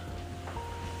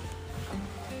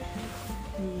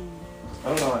 I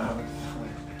don't know what happened.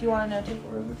 Do you want to know too?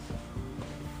 Where is this?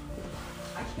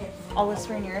 I can't. I'll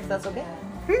whisper in your ear if that's okay.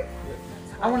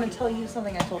 I want to tell you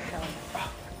something I told Kelly.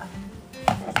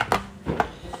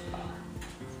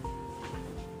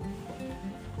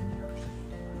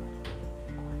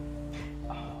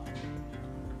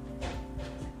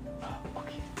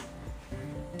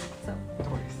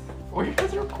 Oh, you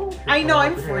guys are cold. I know,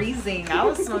 I'm freezing. I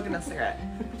was smoking a cigarette.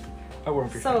 I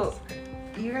won't be. So,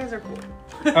 you guys are cool.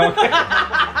 Okay.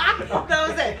 That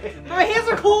was it. My hands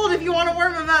are cold if you want to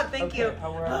warm them up. Thank you.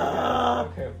 I'll wear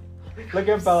okay. Look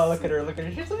at Bella. Look at her. Look at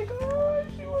her. She's like, oh,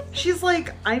 she wants. She's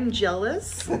like, I'm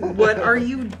jealous. What are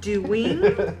you doing?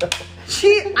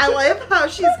 I love how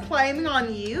she's climbing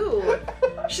on you.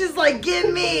 She's like,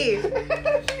 give me.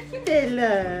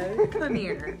 Bella, come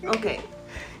here. Okay.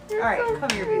 All right, come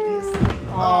here, babies.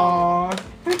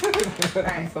 Aww.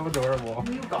 Alright. So adorable.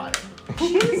 You got it.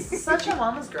 She's such a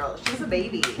mama's girl. She's a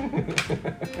baby. She's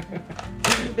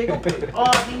a big old baby. Oh,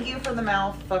 thank you for the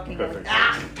mouth fucking.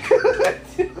 Ah!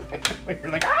 You're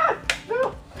like, ah!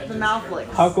 No. The mouth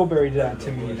licks. Huckleberry did that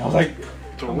to me, and I was like,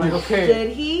 okay. Did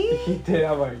he? He did.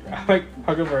 I'm like,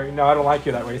 Huckleberry. No, I don't like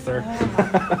you that way, sir.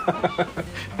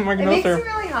 I'm like, It no, makes sir. me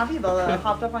really happy, Bella.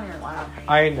 Hopped up on your lap.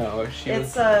 I know. She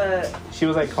was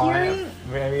like calling hearing-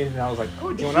 me, and I was like,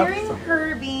 oh, do you want Hearing to?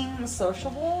 her being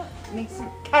sociable makes me...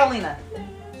 Catalina.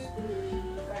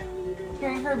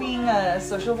 Hearing her being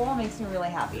sociable makes me really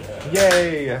happy.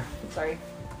 Yay! Sorry.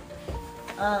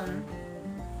 Cause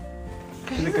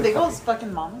She's a she's a good big old puppy.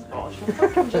 fucking mama's girl. She'll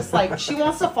fucking just like, she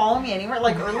wants to follow me anywhere.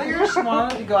 Like earlier, she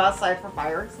wanted to go outside for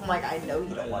fireworks. I'm like, I know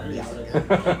you don't want to be out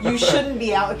here. You shouldn't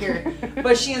be out here.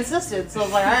 But she insisted. So I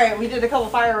was like, all right, we did a couple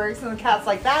fireworks. And the cat's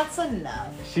like, that's enough.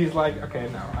 She's like, okay,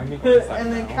 no, I need to decide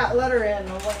And then now. cat let her in.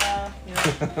 I was like,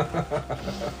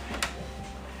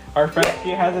 Our friend,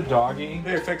 she has a doggy,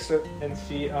 Hey, fixed it. and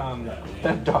she,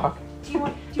 that dog, do you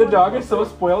want, the dog is so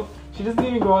spoiled, she doesn't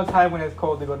even go outside when it's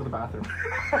cold to go to the bathroom.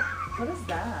 What is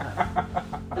that?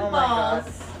 Oh my god.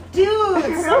 Dude,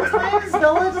 sometimes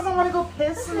Bella doesn't want to go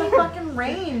piss in the fucking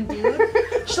rain, dude.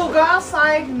 She'll go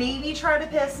outside, maybe try to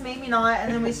piss, maybe not,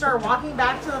 and then we start walking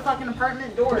back to the fucking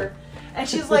apartment door. And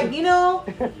she's like, you know,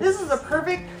 this is a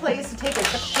perfect place to take a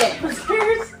shit.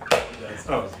 There's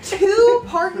 2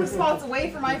 parking spots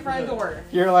away from my front door.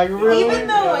 You're like, really? Even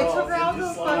though I took her out to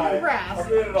the fucking grass,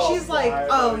 she's like,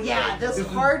 oh yeah, this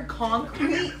hard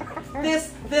concrete,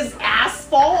 this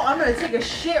asphalt, I'm gonna take a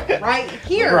shit right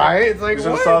here. Right? It's like, I just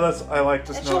what? saw this. I like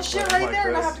just And she'll shit right there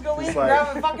and I have to go in and like,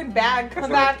 grab a fucking bag, come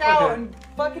back out and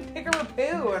fucking pick her a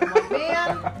poo. And I'm like,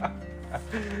 man,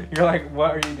 You're like,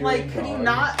 what are you doing? like, could you dog?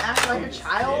 not act like a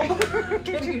child?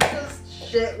 Can you just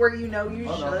shit where you know you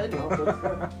should?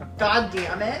 God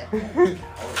damn it.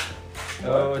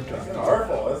 Oh, It's dog.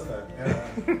 powerful, isn't it? Yeah.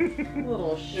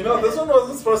 Little shit. You know, this one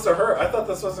wasn't supposed to hurt. I thought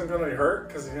this wasn't going to hurt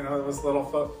because it was little.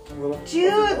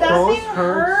 Dude, that Those thing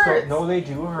hurt. hurts. No, they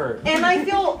do hurt. And I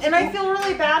feel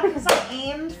really bad because I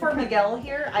aimed for Miguel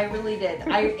here. I really did.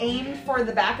 I aimed for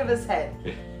the back of his head.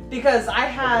 Because I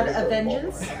had a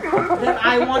vengeance that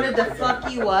I wanted to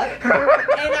fuck you up. And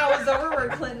I was over where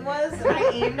Clinton was, and I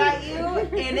aimed at you,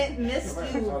 and it missed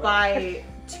you by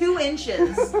 2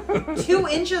 inches. 2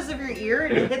 inches of your ear,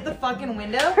 and it hit the fucking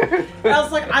window. And I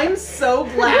was like, I'm so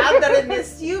glad that it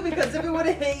missed you, because if it would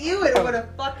have hit you, it would have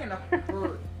fucking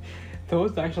hurt.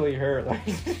 Those actually hurt. Like,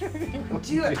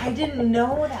 Dude, I didn't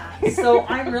know that. So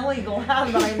I'm really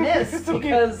glad that I missed,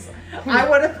 because I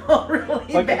would have felt really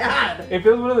like, bad. if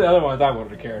it was one of the other ones, I would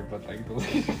have cared. But like, those,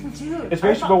 Dude,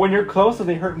 especially, but when you're closer,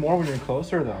 they hurt more when you're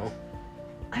closer, though.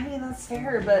 I mean, that's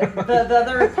fair, but the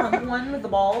other pump one with the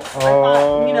balls, I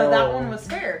thought, you know, that one was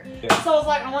fair. Yeah. So I was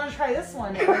like, I want to try this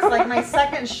one. It was like my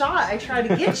second shot. I tried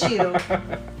to get you.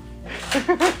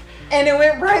 And it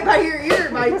went right by your ear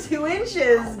by 2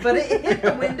 inches, but it hit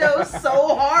the window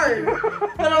so hard.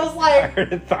 But I was I like,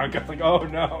 heard it thunk. I was like, oh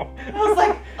no. I was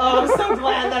like, oh, I'm so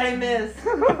glad that I missed.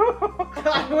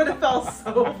 I would have felt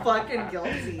so fucking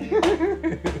guilty.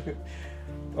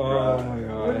 Oh my It would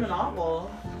have been gosh. awful.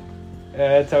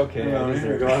 It's okay. No, I here,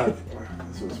 deserve go it. ahead.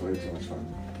 This was way too much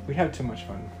fun. We have too much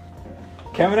fun.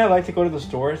 Kevin and I like to go to the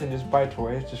stores and just buy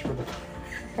toys just for the.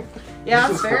 Yeah,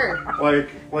 This that's is fair.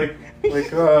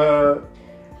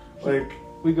 Like,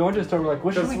 We go into the store. We're like,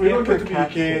 what should because we we get don't for get to cat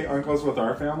be kids? uncles with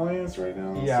our families right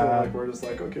now. Yeah. So like, we're just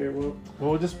like, okay,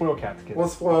 We'll just spoil cats kids. we'll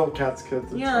spoil cats'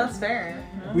 kids. It's Yeah, fine. that's fair.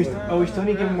 we still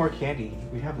need to give them more candy.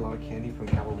 We have a lot of candy from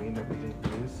Halloween that we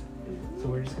didn't use, so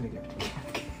we're just gonna give it to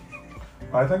cat kids.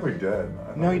 I think we did. I No,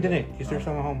 thought you we didn't. did. Is there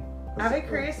some at home? I have a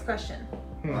curious question.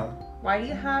 Huh? Why do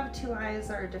you have two eyes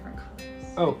that are different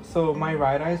colors? Oh, so my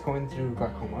right eye is going through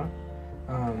glaucoma.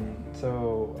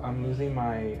 So I'm losing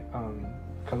my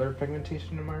color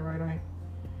pigmentation in my right eye,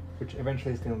 which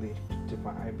eventually is going to lead to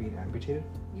my eye being amputated.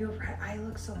 Your right eye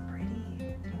looks so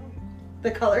pretty.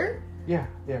 The color? Yeah,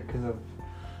 because of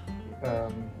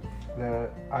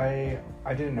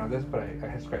I didn't know this, but I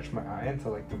had scratched my eye, and so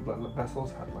like the blood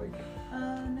vessels had like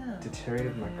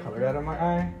deteriorated my color out of my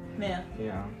eye. Yeah.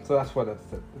 Yeah, so that's why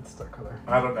it's that color.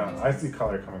 I don't know. I see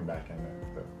color coming back in it.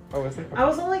 So. Oh, is it? Okay. I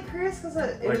was only curious because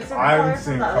it was Like, different I'm color seeing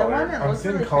from the other color. one. It I'm looks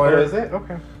seeing really color. Oh, is it?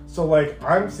 Okay. So like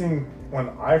I'm seeing when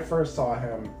I first saw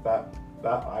him, that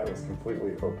eye was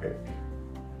completely opaque.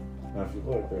 Now if you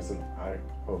look, there's an eye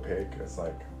opaque. It's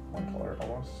like one color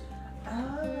almost.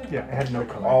 Oh. Yeah, it had no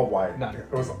color. All white. None.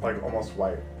 It was like almost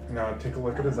white. Now take a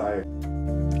look at his eye.